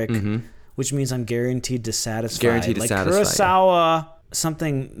Tantric, which means I'm guaranteed to satisfy. Guaranteed to satisfy. Like Kurosawa,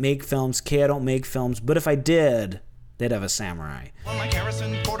 something make films. I don't make films. But if I did, they'd have a samurai. Like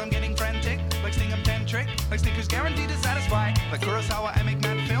Harrison Ford, I'm getting frantic. Like Stingham Tantric. trick. Like Snickers guaranteed to satisfy. Like Kurosawa, I make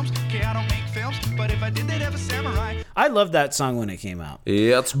mad films. Okay, I don't make films, but if I did, they'd have a samurai. I loved that song when it came out.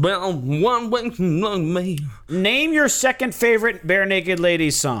 It's been one week long me. Name your second favorite Bare Naked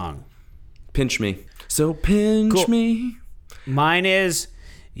Ladies song. Pinch me. So pinch Cool. me. Mine is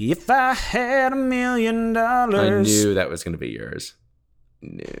If I Had $1 Million. I knew that was going to be yours.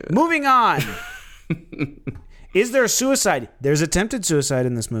 Moving on. Is there a suicide? There's attempted suicide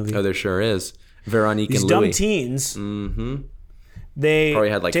in this movie. Oh, there sure is. Veronique These and dumb Louis. teens. They Probably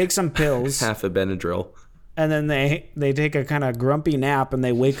had like take some pills half a Benadryl. and then they take a kind of grumpy nap and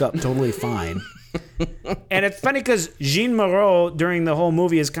they wake up totally fine. And it's funny because Jean Moreau during the whole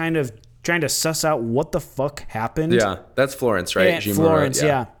movie is kind of trying to suss out what the fuck happened. Yeah, that's Florence, right? Aunt Jean Moreau, Florence,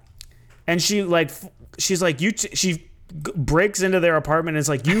 yeah. And she's like, she breaks into their apartment and is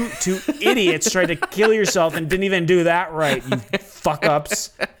like, you two idiots tried to kill yourself and didn't even do that right, you fuck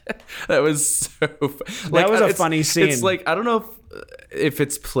ups. That was so That was a funny scene. It's like, I don't know if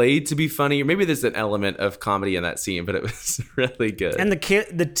it's played to be funny, or maybe there's an element of comedy in that scene, but it was really good. And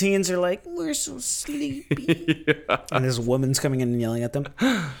the teens are like, we're so sleepy. And this woman's coming in and yelling at them.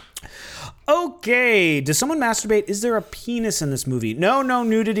 Okay, does someone masturbate? Is there a penis in this movie? No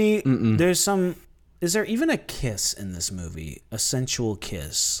nudity. There's some. Is there even a kiss in this movie? A sensual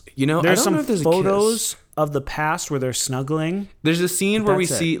kiss? You know, there's I don't some know if there's a photos kiss. of the past where they're snuggling. There's a scene where we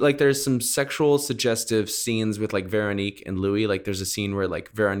That's it. see, like, there's some sexual suggestive scenes with, like, Veronique and Louis. Like, there's a scene where,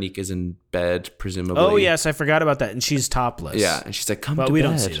 like, Veronique is in bed, presumably. Oh yes, I forgot about that. And she's topless. Yeah, and she's like, come But to we bed.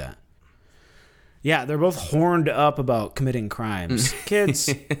 don't see that. Yeah, they're both horned up about committing crimes. Kids,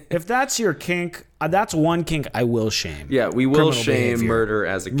 if that's your kink, that's one kink I will shame. Yeah, we will Criminal shame behavior. murder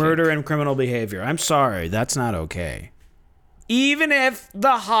as a kink. Murder and criminal behavior. I'm sorry, that's not okay. Even if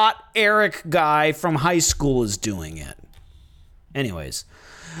the hot Eric guy from high school is doing it. Anyways,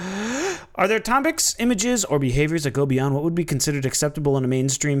 are there topics, images, or behaviors that go beyond what would be considered acceptable in a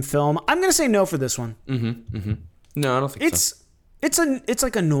mainstream film? I'm going to say no for this one. No, I don't think so. It's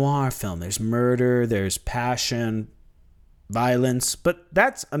like a noir film. There's murder, there's passion, violence, but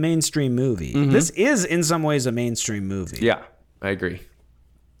that's a mainstream movie. This is in some ways a mainstream movie. Yeah, I agree.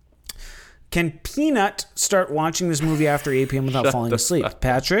 Can Peanut start watching this movie after 8 p.m. without falling asleep?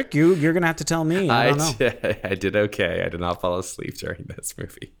 Patrick, you're going to have to tell me. I don't know. I did okay. I did not fall asleep during this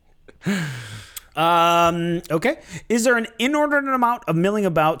movie. Okay. Is there an inordinate amount of milling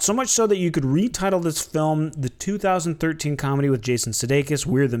about, so much so that you could retitle this film the 2013 comedy with Jason Sudeikis,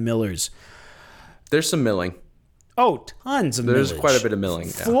 We're the Millers? There's some milling. Oh, tons of There's millage. quite a bit of milling.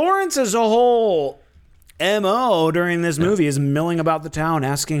 Yeah. Florence as a whole MO during this movie is milling about the town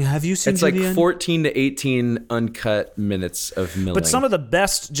asking, have you seen It's like Julian? 14 to 18 uncut minutes of milling. But some of the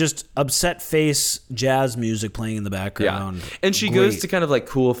best just upset face jazz music playing in the yeah. background. And she Great. goes to kind of like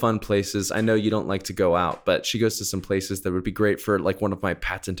cool, fun places. I know you don't like to go out, but she goes to some places that would be great for like one of my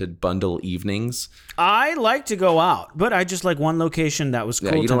patented bundle evenings. I like to go out, but I just like one location that was cool.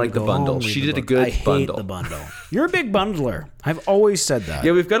 Yeah, you don't time like to the go bundle. home, She read did the a book. good I hate bundle. the bundle. You're a big bundler. I've always said that.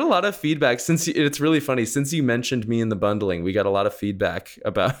 Yeah, we've got a lot of feedback since it's really funny. Since you mentioned me in the bundling, we got a lot of feedback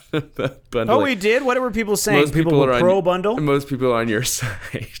about the bundling. Oh, we did? What were people saying? People were pro bundle? Most people are on your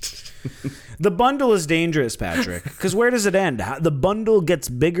side. The bundle is dangerous, Patrick, because where does it end? The bundle gets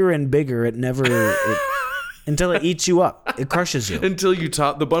bigger and bigger. It never... until it eats you up. It crushes you. Until you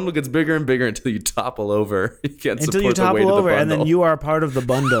the bundle gets bigger and bigger until you topple over. You can't Until support you the weight topple of the over, and bundle. then you are part of the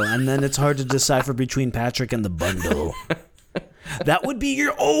bundle, and then it's hard to decipher between Patrick and the bundle. That would be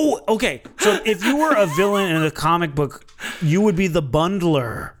your... Oh, okay. So if you were a villain in a comic book, you would be the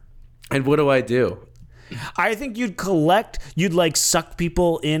bundler. And what do I do? I think you'd like suck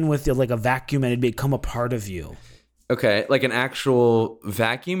people in with like a vacuum and it'd become a part of you. Okay, like an actual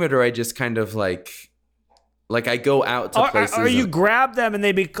vacuum, or do I just kind of like I go out to places? Or you grab them and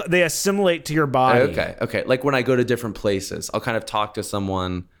they assimilate to your body. Okay. Like when I go to different places, I'll kind of talk to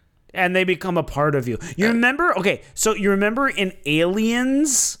someone. And they become a part of you. You remember? Okay, so you remember in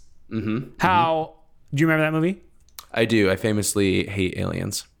Aliens how... Do you remember that movie? I do. I famously hate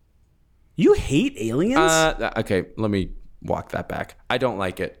aliens. You hate Aliens? Okay, let me walk that back. I don't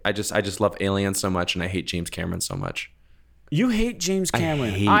like it. I just love Aliens so much, and I hate James Cameron so much. You hate James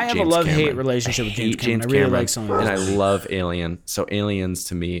Cameron. I have hate a love-hate Cameron. relationship with I hate James Cameron. I really like some of and his I love Alien. So Aliens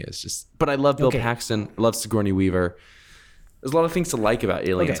to me is just... But I love Bill Okay. Paxton. I love Sigourney Weaver. There's a lot of things to like about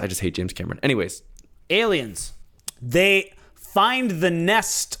Aliens. Okay. I just hate James Cameron. Anyways. Aliens. They find the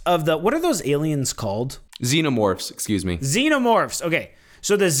nest of the... What are those aliens called? Xenomorphs, excuse me. Xenomorphs. Okay.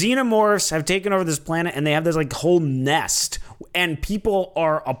 So the xenomorphs have taken over this planet, and they have this like whole nest, and people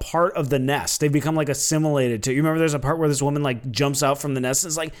are a part of the nest. They've become like assimilated to. You remember there's a part where this woman like jumps out from the nest and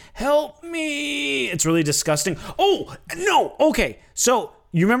is like, "Help me!" It's really disgusting. Oh no, okay. So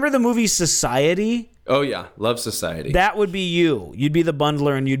you remember the movie Society? Oh yeah, Love Society. That would be you. You'd be the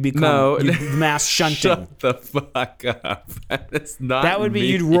bundler, and you'd become mass shunting. Shut the fuck up. That's not. That would be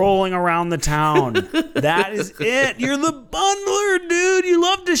you rolling around the town. That is it. You're the bundler, dude. You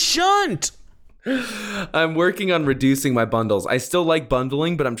love to shunt. I'm working on reducing my bundles. I still like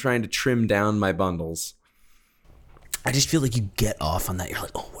bundling, but I'm trying to trim down my bundles. I just feel like you get off on that. You're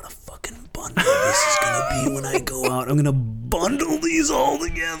like, oh, what a fucking bundle this is going to be when I go out. I'm going to bundle these all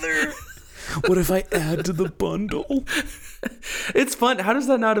together. What if I add to the bundle? It's fun. How does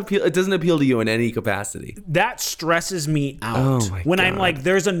that not appeal? It doesn't appeal to you in any capacity. That stresses me out. Oh my when I'm God. like,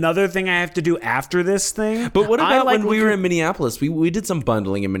 there's another thing I have to do after this thing. But what about like when we were in Minneapolis? We did some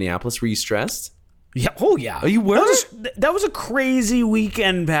bundling in Minneapolis. Were you stressed? Yeah. Oh, yeah. Oh, you were? That was a crazy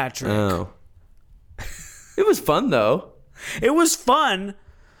weekend, Patrick. Oh. It was fun, though. It was fun.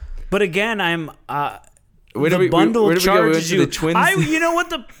 But again, I'm... Where the did we bundle go? We went charges to you. the twins. You know what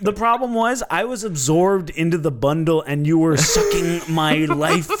the problem was? I was absorbed into the bundle, and you were sucking my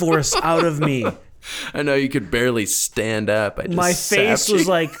life force out of me. I know you could barely stand up. My face was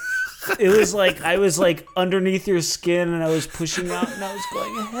like, it was like I was like underneath your skin, and I was pushing out, and I was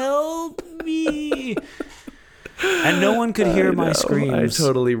going, "Help me!" And no one could hear my screams. I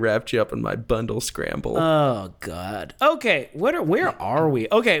totally wrapped you up in my bundle scramble. Oh God. Okay, where are we?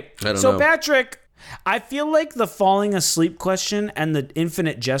 Okay, I don't so know. Patrick, I feel like the falling asleep question and the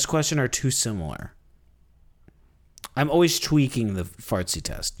infinite jest question are too similar. I'm always tweaking the fartsy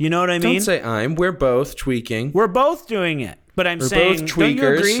test. You know what I mean? Don't say I'm. We're both tweaking. We're both doing it, but I'm We're saying, both don't you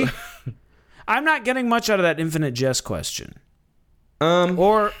tweakers. agree? I'm not getting much out of that infinite jest question.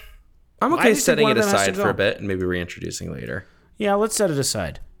 Or I'm I okay just think setting one it of them has aside to for go. a bit and maybe reintroducing later. yeah, let's set it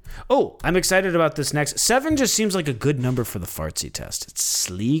aside. Oh, I'm excited about this next. 7 just seems like a good number for the fartsy test. It's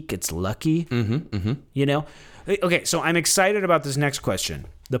sleek. It's lucky. You know? Okay, so I'm excited about this next question.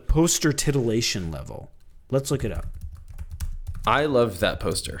 The poster titillation level. Let's look it up. I love that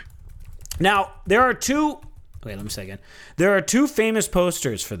poster. Now, there are two... Wait, let me say again. There are two famous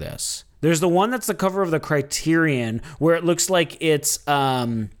posters for this. There's the one that's the cover of the Criterion, where it looks like it's...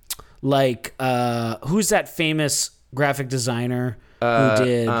 who's that famous graphic designer who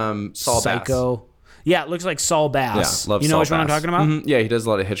did Saul Psycho? Bass. Yeah, it looks like Saul Bass. Yeah, love you know Saul which one I'm Bass. talking about? Mhm. Yeah, he does a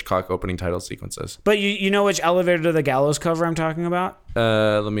lot of Hitchcock opening title sequences. But you know which Elevator to the Gallows cover I'm talking about?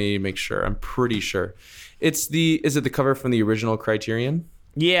 Let me make sure. I'm pretty sure. Is it the cover from the original Criterion?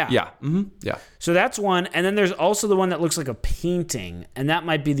 Yeah. Yeah. Yeah. So that's one. And then there's also the one that looks like a painting, and that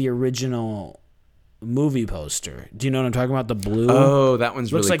might be the original movie poster. Do you know what I'm talking about? The blue? Oh, that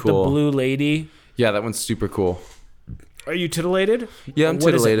one's looks really like cool. the blue lady. Yeah, that one's super cool. Are you titillated? Yeah, I'm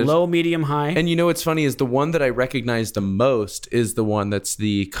What is it? titillated. Low, medium, high? And you know what's funny is the one that I recognize the most is the one that's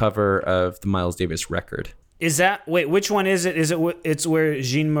the cover of the Miles Davis record. Is that... Wait, which one is it? Is it... It's where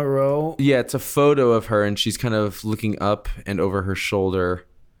Jean Moreau... Yeah, it's a photo of her and she's kind of looking up and over her shoulder,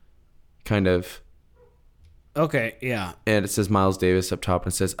 kind of. Okay, yeah. And it says Miles Davis up top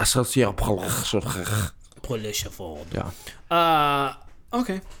and it says Associé. Yeah.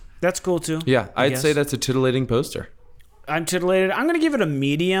 Okay. That's cool too. Yeah, I I'd guess. say that's a titillating poster. I'm titillated. I'm going to give it a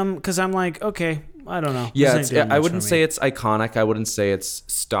medium because I'm like, okay, I don't know. Yeah, This ain't doing I much wouldn't for say me. it's iconic. I wouldn't say it's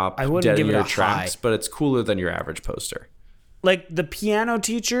stop I wouldn't dead give in it your a tracks, high. but it's cooler than your average poster. Like the piano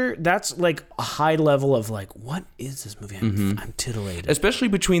teacher, that's like a high level of like, what is this movie? Mm-hmm. I'm titillated. Especially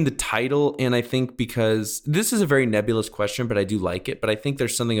between the title and I think because this is a very nebulous question, but I do like it. But I think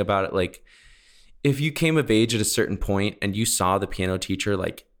there's something about it like if you came of age at a certain point and you saw the piano teacher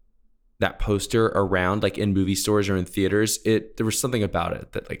like that poster around like in movie stores or in theaters, there was something about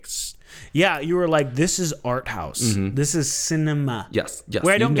it that like Yeah, you were like, this is art house. This is cinema. yes.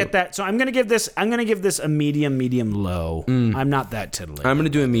 Where I you don't knew. get that. So I'm gonna give this a medium, low. I'm not that titillated. I'm gonna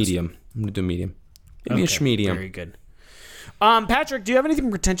do a medium. Give me a schmedium. Very good. Patrick, do you have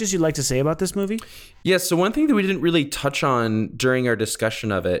anything pretentious you'd like to say about this movie? Yeah, so one thing that we didn't really touch on during our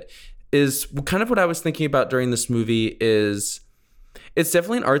discussion of it is kind of what I was thinking about during this movie is it's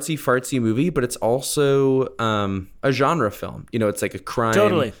definitely an artsy fartsy movie, but it's also a genre film. You know, it's like a crime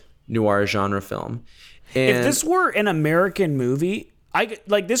Totally. noir genre film. And If this were an American movie,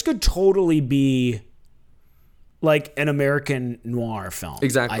 this could totally be like an American noir film.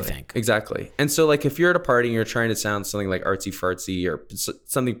 Exactly. I think. Exactly. And so, like, if you're at a party and you're trying to sound something like artsy fartsy or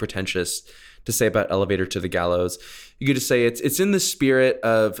something pretentious to say about Elevator to the Gallows, you could just say it's in the spirit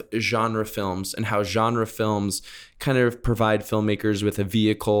of genre films and how genre films kind of provide filmmakers with a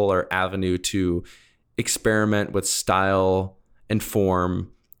vehicle or avenue to experiment with style and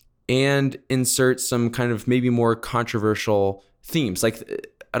form and insert some kind of maybe more controversial themes. Like,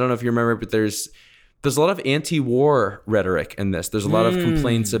 I don't know if you remember, but there's a lot of anti-war rhetoric in this. There's a lot of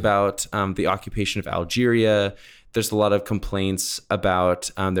complaints about the occupation of Algeria. There's a lot of complaints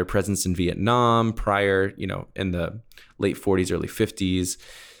about their presence in Vietnam prior, in the late 40s, early 50s.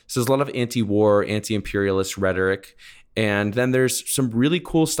 So there's a lot of anti-war, anti-imperialist rhetoric. And then there's some really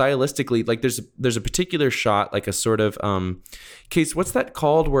cool stylistically, like there's a particular shot, like a sort of Case, what's that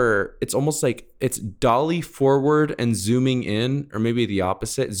called, where it's almost like it's dolly forward and zooming in, or maybe the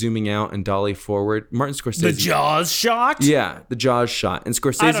opposite, zooming out and dolly forward. Martin Scorsese. The Jaws shot? Yeah, the Jaws shot. And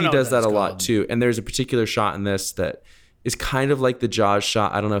Scorsese does that a lot called. too. And there's a particular shot in this that is kind of like the Jaws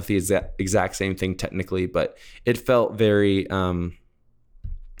shot. I don't know if the exact same thing technically, but it felt very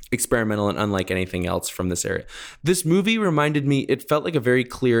experimental and unlike anything else from this area. This movie reminded me, it felt like a very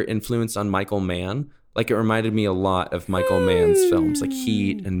clear influence on Michael Mann. Like, it reminded me a lot of Michael Mann's films, like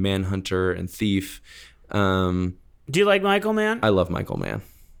Heat and Manhunter and Thief. Do you like Michael Mann? I love Michael Mann.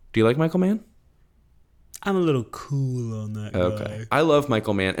 Do you like Michael Mann? I'm a little cool on that Okay. guy. I love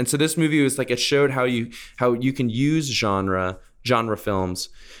Michael Mann. And so this movie was like, it showed how you can use genre films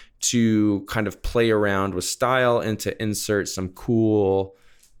to kind of play around with style and to insert some cool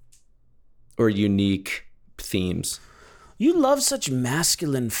or unique themes. You love such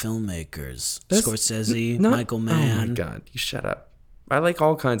masculine filmmakers. Scorsese, Michael Mann. Oh my God, you shut up. I like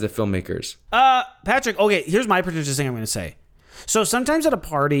all kinds of filmmakers. Patrick, okay, here's my pretentious thing I'm going to say. So sometimes at a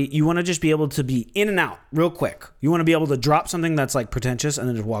party, you want to just be able to be in and out real quick. You want to be able to drop something that's like pretentious and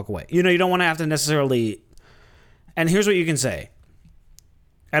then just walk away. You don't want to have to necessarily... And here's what you can say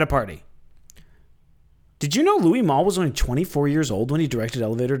at a party. Did you know Louis Malle was only 24 years old when he directed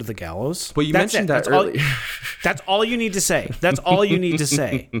Elevator to the Gallows? Well, you mentioned that earlier. That's all you need to say. That's all you need to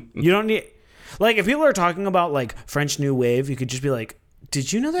say. You don't need... Like, if people are talking about, like, French New Wave, you could just be like,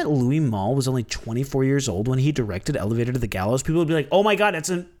 did you know that Louis Malle was only 24 years old when he directed Elevator to the Gallows? People would be like, oh my God, that's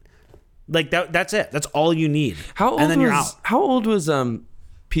it. That's all you need. You're out. How old was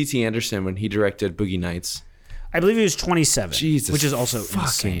P.T. Anderson when he directed Boogie Nights? I believe he was 27. Jesus which is also fucking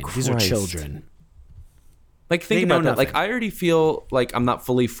insane. These are Christ. children. Like, think They know about that. nothing. Like, I already feel like I'm not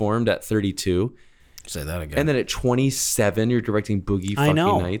fully formed at 32. Say that again. And then at 27, you're directing Boogie I fucking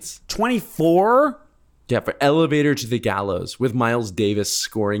know. Nights. 24? Yeah, for Elevator to the Gallows with Miles Davis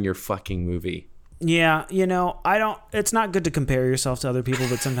scoring your fucking movie. Yeah, it's not good to compare yourself to other people,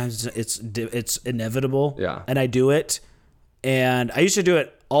 but sometimes it's inevitable. Yeah. And I do it. And I used to do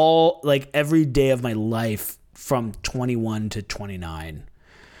it every day of my life from 21 to 29.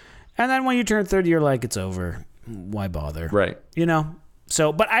 And then when you turn 30, you're like, it's over. Why bother? Right.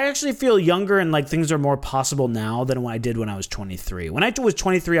 So, but I actually feel younger and like things are more possible now than I did when I was 23. When I was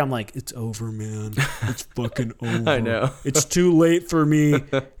 23, I'm like, it's over, man. It's fucking over. I know. It's too late for me.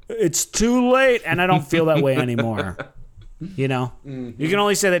 It's too late. And I don't feel that way anymore. Mm-hmm. You can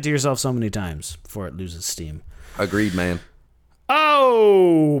only say that to yourself so many times before it loses steam. Agreed, man.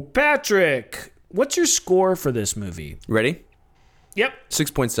 Oh, Patrick, what's your score for this movie? Ready? Yep.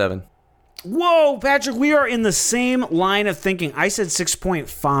 6.7. Whoa, Patrick, we are in the same line of thinking. I said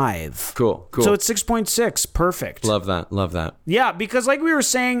 6.5. Cool. So it's 6.6. Perfect. Love that. Yeah, because like we were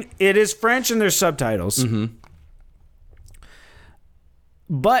saying, it is French and there's subtitles. Mm-hmm.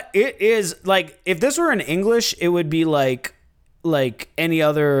 But it is like, if this were in English, it would be like any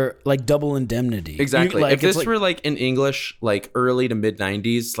other, like Double Indemnity. Exactly. If this were like in English, like early to mid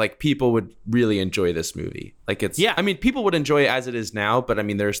 90s, like people would really enjoy this movie. Like I mean, people would enjoy it as it is now, but I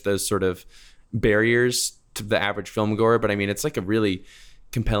mean, there's those sort of barriers to the average film goer. But I mean, it's like a really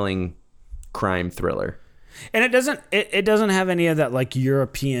compelling crime thriller. And it doesn't have any of that like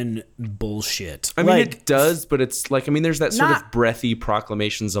European bullshit. I mean, it does, but it's like, I mean, there's that sort of breathy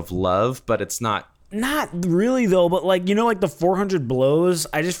proclamations of love, but it's not. Not really though, but like like the 400 Blows.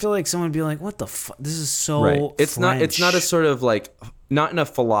 I just feel like someone would be like, "What the fuck? This is so." Right. It's French. not a sort of like, not in a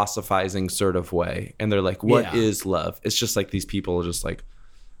philosophizing sort of way. And they're like, "What is love?" It's just like these people just like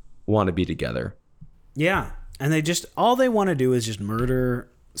want to be together. Yeah, and they just all they want to do is just murder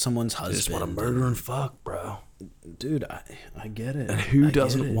someone's husband. They just want to murder and fuck, bro. Dude, I get it. And who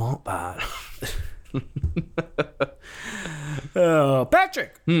doesn't want that?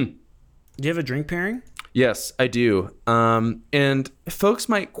 Patrick. Do you have a drink pairing? Yes, I do. And folks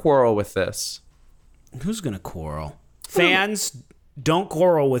might quarrel with this, Who's gonna quarrel? Fans, don't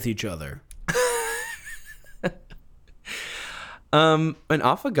quarrel with each other. An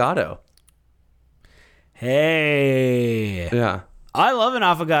affogato. Hey. Yeah. I love an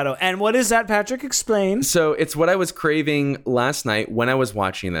affogato. And what is that, Patrick? Explain. So it's what I was craving last night when I was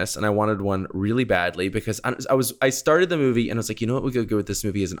watching this, and I wanted one really badly because I started the movie and I was like, you know what would go good with this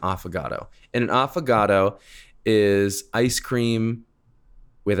movie is an affogato. And an affogato is ice cream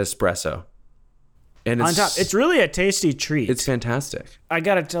with espresso. And On top, it's really a tasty treat. It's fantastic. I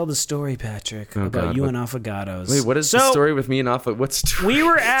gotta tell the story, Patrick, about God, you what- and affogatos. Wait, what is the story with me and affogato? What story? We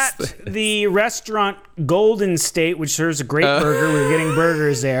were is at this? the restaurant Golden State, which serves a great burger. We were getting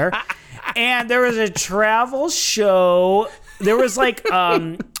burgers there. And there was a travel show. There was like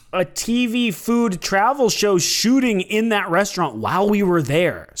a TV food travel show shooting in that restaurant while we were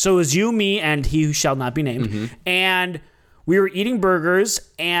there. So it was you, me, and he who shall not be named. Mm-hmm. And we were eating burgers,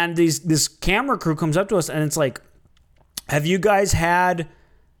 and this camera crew comes up to us, and it's like, have you guys had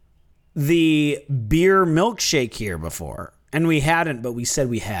the beer milkshake here before? And we hadn't, but we said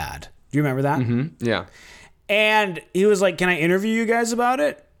we had. Do you remember that? Yeah. And he was like, can I interview you guys about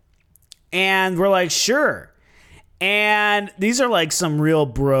it? And we're like, sure. And these are like some real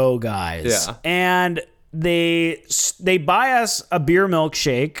bro guys. Yeah. And they buy us a beer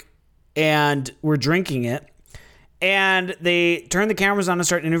milkshake, and we're drinking it. And they turn the cameras on and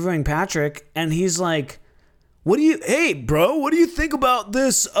start interviewing Patrick. And he's like, hey, bro, what do you think about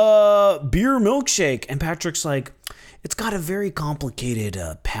this beer milkshake? And Patrick's like, it's got a very complicated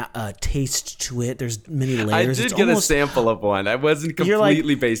taste to it. There's many layers. I did It's get almost- a sample of one. I wasn't You're like-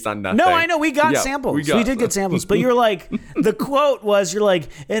 completely based on nothing. No, I know. We got Yeah, samples. We got did get samples. But you're like, the quote was, you're like,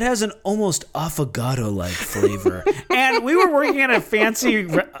 it has an almost affogato-like flavor. And we were working at a fancy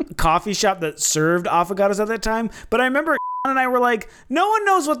coffee shop that served affogatos at that time. But I remember and I were like, no one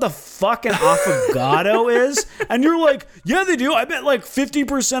knows what the fucking affogato is. And you're like, yeah, they do. I bet like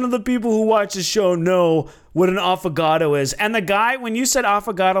 50% of the people who watch the show know what an affogato is. And the guy, when you said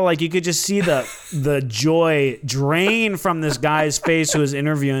affogato, like you could just see the joy drain from this guy's face who was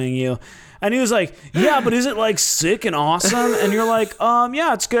interviewing you. And he was like, yeah, but is it like sick and awesome? And you're like,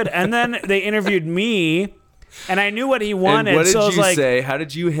 yeah, it's good. And then they interviewed me, and I knew what he wanted. And what did so I was you like, say? How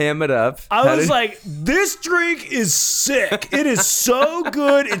did you ham it up? I was like, this drink is sick. It is so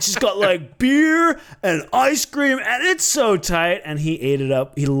good. It's just got like beer and ice cream, and it's so tight. And he ate it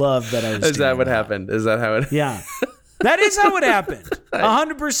up. He loved that I was Is that doing what happened? Is that how it? Yeah. That is how it happened.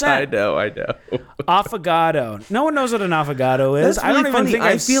 100%. I know. Affogato. No one knows what an affogato is. That's I don't really even funny. think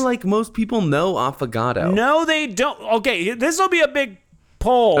I feel like most people know affogato. No, they don't. Okay, this will be a big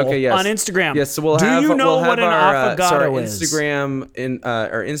poll on Instagram. Yes, so we'll Do have you know we'll what have an our, affogato so our is?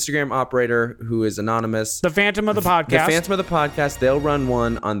 our Instagram operator who is anonymous. The Phantom of the podcast. The Phantom of the podcast. They'll run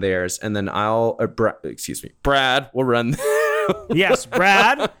one on theirs, and then Brad will run. Yes,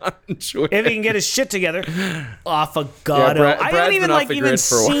 Brad. Sure. If he can get his shit together. Affogato. Yeah, I haven't Brad's even been off the even grid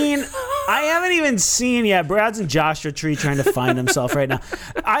for a while. seen. I haven't even seen yet. Brad's in Joshua Tree trying to find himself right now.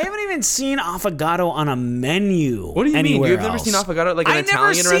 I haven't even seen affogato on a menu. What do you mean? anywhere You've never else. seen affogato at like an Italian I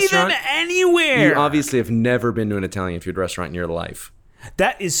never see restaurant? them anywhere. You obviously have never been to an Italian food restaurant in your life.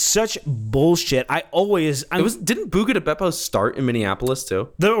 That is such bullshit. Didn't Buca de Beppo start in Minneapolis too?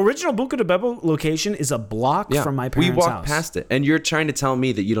 The original Buca de Beppo location is a block from my parents' we walked house. past it, and you're trying to tell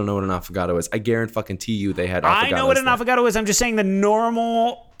me that you don't know what an affogato is. I guarantee you they had affogatos I know what an there. affogato is. I'm just saying the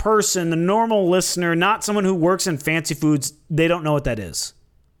normal person, the normal listener, not someone who works in fancy foods, they don't know what that is.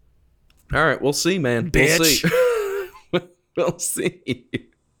 All right, we'll see, man. Bitch. We'll see. We'll see.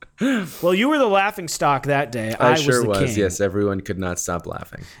 Well, you were the laughing stock that day. I was sure the was. king. Yes, everyone could not stop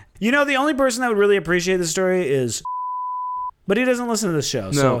laughing. You know, the only person that would really appreciate the story is, but he doesn't listen to the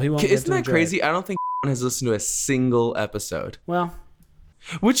show, so he won't. Isn't get to that enjoy crazy? it. I don't think has listened to a single episode, Well,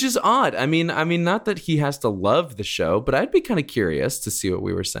 which is odd. I mean, not that he has to love the show, but I'd be kind of curious to see what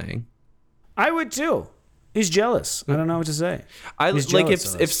we were saying. I would too. He's jealous. I don't know what to say. He's Like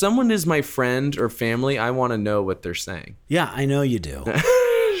jealous of if us. someone is my friend or family, I want to know what they're saying. Yeah, I know you do.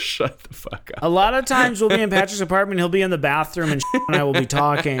 Shut the fuck up. A lot of times we'll be in Patrick's apartment. He'll be in the bathroom, and and I will be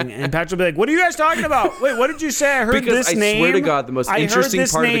talking, and Patrick will be like, "What are you guys talking about? Wait, what did you say? I heard Because this I name." swear to God, the most I heard interesting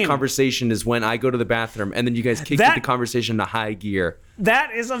this part of the name." conversation is when I go to the bathroom and then you guys kick That- the conversation to high gear.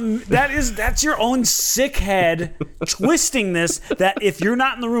 That's your own sick head twisting this. That if you're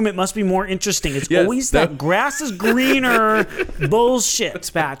not in the room, it must be more interesting. It's Yes, always that grass is greener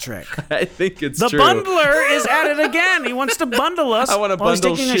bullshit, Patrick. I think it's The true. bundler is at it again. He wants to bundle us. I want to while he's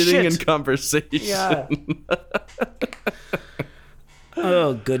bundle taking a shitting shit. and conversation. Yeah.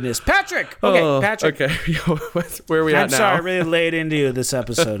 Oh, goodness. Patrick! Okay, Patrick. Okay. Where are we I'm at now? sorry, I really laid into you this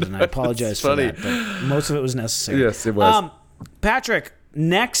episode, and I apologize for funny. that. But most of it was necessary. Yes, it was. Patrick,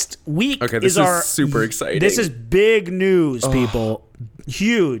 next week Okay, this is super exciting. This is big news, people.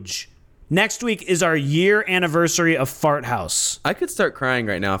 Huge. Next week is our year anniversary of Fart House. I could start crying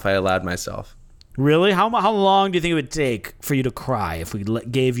right now if I allowed myself. Really? How long do you think it would take for you to cry if we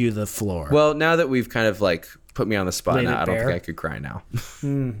gave you the floor? Well, now that we've kind of like put me on the spot Laid now, it I don't bare? think I could cry now.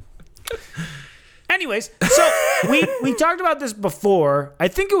 Anyways, so we talked about this before. I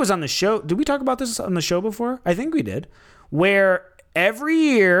think it was on the show. Did we talk about this on the show before? I think we did. Where every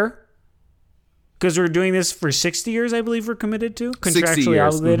year, because we're doing this for 60 years, I believe we're committed to, 60 contractually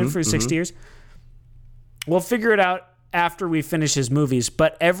years. obligated for 60 years. We'll figure it out after we finish his movies.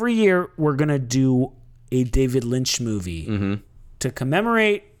 But every year we're going to do a David Lynch movie to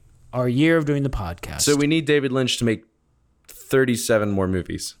commemorate our year of doing the podcast. So we need David Lynch to make 37 more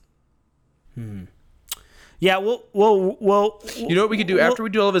movies. Yeah, well, You know what we could do? After we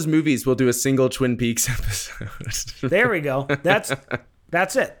do all of his movies, we'll do a single Twin Peaks episode. there we go. That's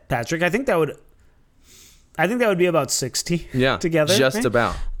it, Patrick. I think that would be about 60 Yeah, together. just right?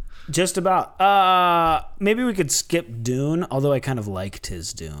 about. Just about. Maybe we could skip Dune, although I kind of liked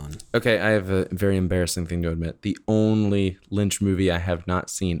his Dune. Okay, I have a very embarrassing thing to admit. The only Lynch movie I have not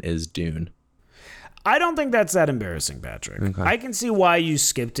seen is Dune. I don't think that's that embarrassing, Patrick. Okay. I can see why you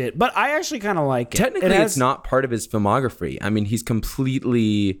skipped it, but I actually kind of like it. Technically, it's not part of his filmography. I mean, he's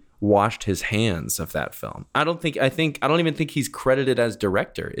completely washed his hands of that film. I don't even think he's credited as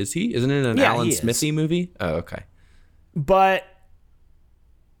director. Is he? Isn't it an Yeah, Alan he is. Smithy movie? Oh, okay. But,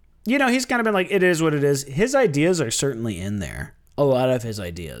 he's kind of been like, it is what it is. His ideas are certainly in there. A lot of his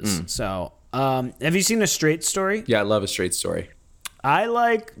ideas. So, have you seen A Straight Story? Yeah, I love A Straight Story. I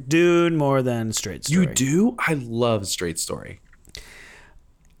like Dune more than Straight Story. You do? I love Straight Story.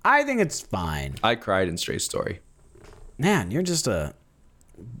 I think it's fine. I cried in Straight Story. Man, you're just a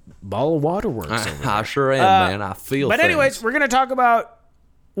ball of waterworks over there. I sure am, man. I feel But anyways, things. we're going to talk about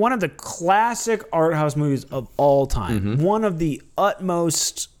one of the classic art house movies of all time. One of the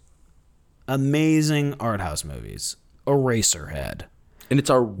utmost amazing art house movies, Eraserhead. And it's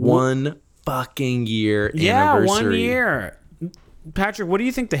our one fucking year Yeah, anniversary. 1 year. Patrick, what do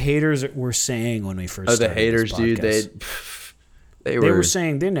you think the haters were saying when we first Oh, started the haters, this dude. podcast? They They were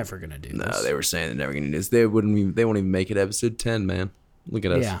saying they're never going to do this. No, they were saying they're never gonna do this. They won't even make it episode 10, man. Look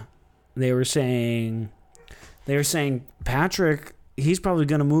at us. Yeah. They were saying Patrick, he's probably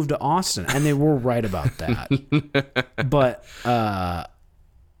going to move to Austin, and they were right about that. But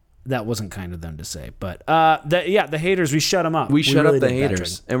that wasn't kind of them to say. But the haters, we shut them up. We shut really up the did,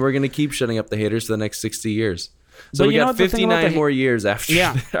 haters, Patrick. and we're gonna keep shutting up the haters for the next 60 years. So But we you know got what the thing about 59 the more years after.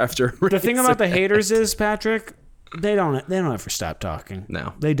 Yeah. after The thing about the Eraserhead. haters is, Patrick, they don't ever stop talking.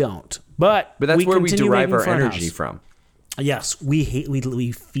 No. They don't. But that's where we continue derive making our Funhouse. energy from. Yes, we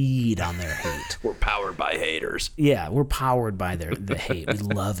feed on their hate. We're powered by haters. Yeah, we're powered by the hate. We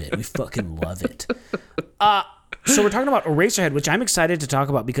love it. We fucking love it. So we're talking about Eraserhead, which I'm excited to talk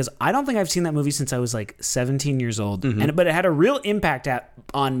about because I don't think I've seen that movie since I was like 17 years old. But it had a real impact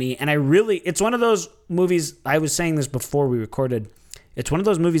on me. And it's one of those movies, I was saying this before we recorded, it's one of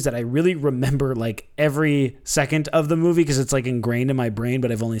those movies that I really remember like every second of the movie because it's like ingrained in my brain,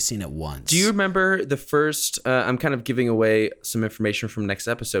 but I've only seen it once. Do you remember the first? I'm kind of giving away some information from next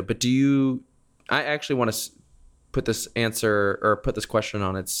episode, but I actually want to put this answer or put this question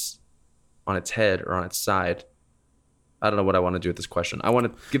on its head or on its side. I don't know what I want to do with this question. I want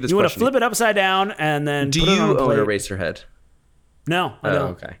to give this You want to question. flip it upside down and then Do put it on you a own plate. Eraserhead? No, I Oh, don't.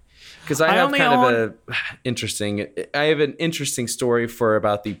 okay. Because I I have only kind own- of I have an interesting story for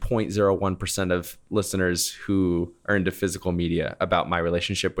about the 0.01% of listeners who are into physical media about my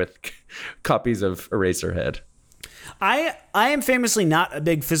relationship with copies of Eraserhead. I am famously not a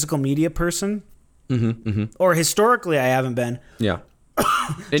big physical media person. Or historically, I haven't been. Yeah.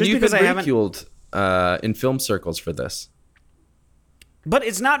 And you've because been I haven't- ridiculed in film circles for this. But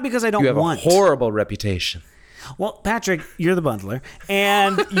it's not because I don't You have want. a horrible reputation. Well, Patrick, you're the bundler,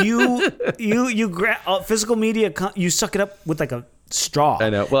 and physical media. You suck it up with like a straw. I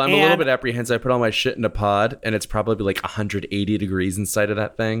know. Well, I'm a little And- bit apprehensive. I put all my shit in a pod, and it's probably like 180 degrees inside of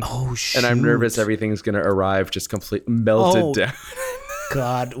that thing. Oh, And I'm nervous shoot. everything's going to arrive just completely melted Oh, down.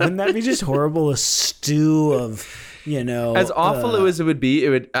 God, wouldn't that be just horrible? A stew of, As awful as it would be,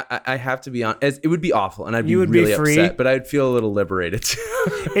 I have to be honest. It would be awful, and I'd be You would be really free? upset. But I'd feel a little liberated.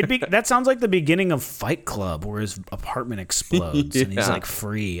 that sounds like the beginning of Fight Club, where his apartment explodes and he's Yeah. like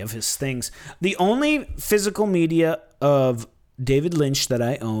free of his things. The only physical media of David Lynch that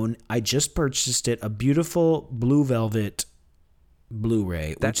I own, I just purchased it, a beautiful blue velvet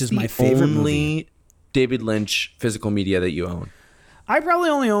Blu-ray, That's which is the my favorite only movie. David Lynch physical media that you own. I probably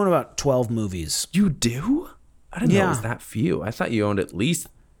only own about 12 movies. You do? I didn't know it Yeah. was that few. I thought you owned at least,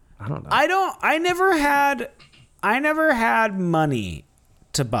 I don't know. I never had money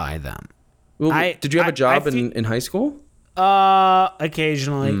to buy them. Well, did you have a job I in high school?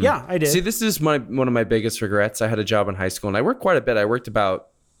 Occasionally. Yeah, I did. See, this is one of my biggest regrets. I had a job in high school, and I worked quite a bit. I worked about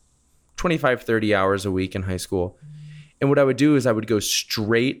 25, 30 hours a week in high school. And what I would do is I would go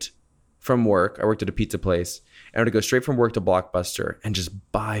straight from work. I worked at a pizza place. And I would go straight from work to Blockbuster and just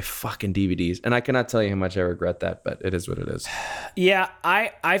buy fucking DVDs. And I cannot tell you how much I regret that, but it is what it is. Yeah,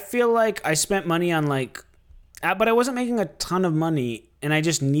 I feel like I spent money on but I wasn't making a ton of money, and I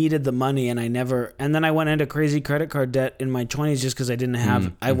just needed the money, and then I went into crazy credit card debt in my 20s just because I didn't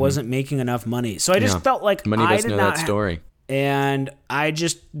have, I wasn't making enough money. So I just felt like Money I does did know not that story. and I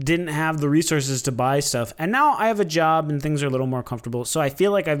just didn't have the resources to buy stuff. And now I have a job and things are a little more comfortable. So I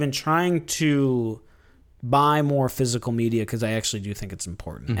feel like I've been trying to buy more physical media because I actually do think it's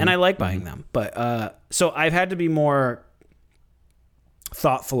important. And I like buying them. But so I've had to be more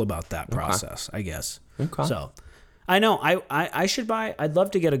thoughtful about that process, I guess. Okay. So I know I should buy. I'd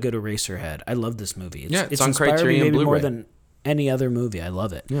love to get a good Eraserhead. I love this movie. It's on inspired me Criterion maybe more Blu-ray. than any other movie. I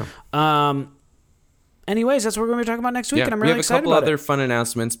love it. Yeah. Anyways, that's what we're going to be talking about next week, Yeah, and I'm we really have a excited couple about other it. fun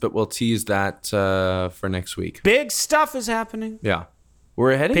announcements, but we'll tease that for next week. Big stuff is happening. Yeah.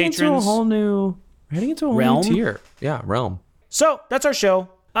 We're heading into a Patrons. whole new Realm? tier. Yeah, realm. So that's our show.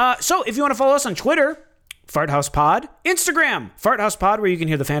 So if you want to follow us on Twitter, Farthouse Pod, Instagram, Farthouse Pod, where you can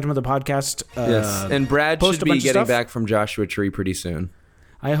hear the Phantom of the Podcast. Yes. And Brad post should a be bunch of getting stuff. back from Joshua Tree pretty soon.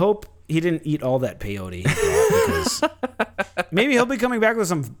 I hope he didn't eat all that peyote he brought, because maybe he'll be coming back with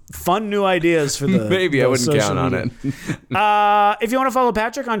some fun new ideas for the Maybe I the wouldn't social count on media. it. If you want to follow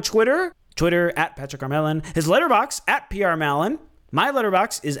Patrick on Twitter at Patrick R. Mellon, his letterbox at PR Mellon. My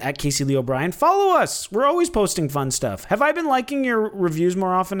letterbox is at Casey Lee O'Brien. Follow us. We're always posting fun stuff. Have I been liking your reviews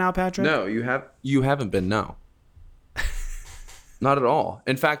more often now, Patrick? No, you haven't been, no. Not at all.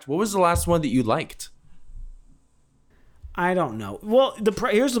 In fact, what was the last one that you liked? I don't know. Well,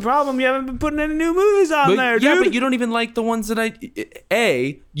 here's the problem. You haven't been putting any new movies on there, dude. Yeah, but you don't even like the ones that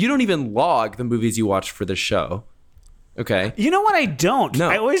you don't even log the movies you watch for the show. Okay. You know what? I don't. No.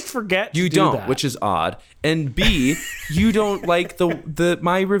 I always forget You to do don't, that. which is odd. And B, you don't like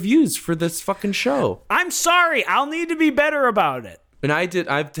my reviews for this fucking show. I'm sorry. I'll need to be better about it. And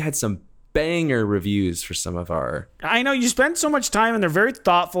I've had some banger reviews for some of our. I know you spend so much time, and they're very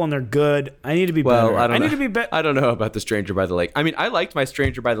thoughtful, and they're good. I need to be better. I don't know. need to be better. I don't know about the Stranger by the Lake. I mean, I liked my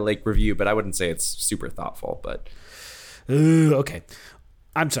Stranger by the Lake review, but I wouldn't say it's super thoughtful. But Okay.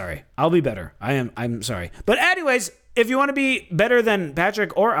 I'm sorry. I'll be better. I'm sorry. But anyways, if you want to be better than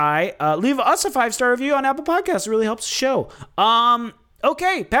Patrick or I, leave us a 5-star review on Apple Podcasts. It really helps the show.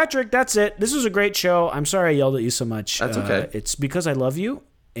 Okay, Patrick, that's it. This was a great show. I'm sorry I yelled at you so much. That's okay. It's because I love you,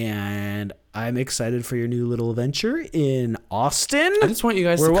 and I'm excited for your new little venture in Austin. I just want you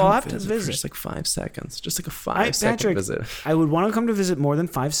guys where to we'll come have to visit for visit. just like 5 seconds. Just like a 5-second Patrick, visit. I would want to come to visit more than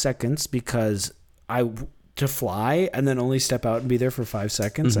 5 seconds because to fly and then only step out and be there for 5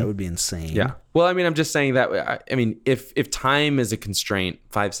 seconds, that would be insane. Yeah. Well, I mean, I'm just saying that. I mean, if time is a constraint,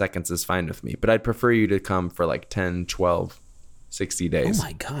 5 seconds is fine with me. But I'd prefer you to come for like 10, 12, 60 days. Oh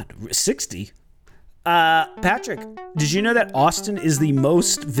my God, 60? Patrick, did you know that Austin is the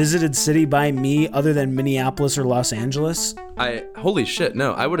most visited city by me other than Minneapolis or Los Angeles? Holy shit,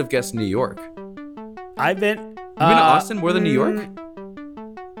 no. I would have guessed New York. I've been... You've been to Austin more than New York?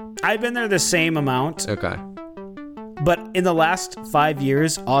 I've been there the same amount, Okay. but in the last 5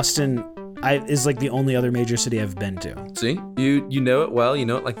 years, Austin is like the only other major city I've been to. See? You know it well. You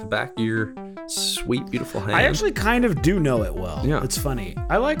know it like the back of your sweet, beautiful hand. I actually kind of do know it well. Yeah. It's funny.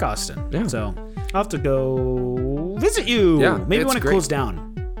 I like Austin. Yeah. So I'll have to go visit you. Yeah, Maybe it's when it great. cools down.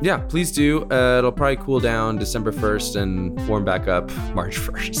 Yeah, please do. It'll probably cool down December 1st and warm back up March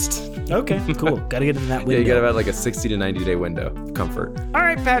 1st. Okay, cool. Got to get in that window. Yeah, you got about like a 60 to 90 day window of comfort. All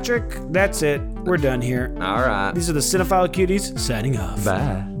right, Patrick. That's it. We're done here. All right. These are the Cinephile Cuties signing off.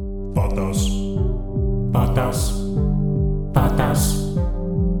 Bye. Patas. Patas.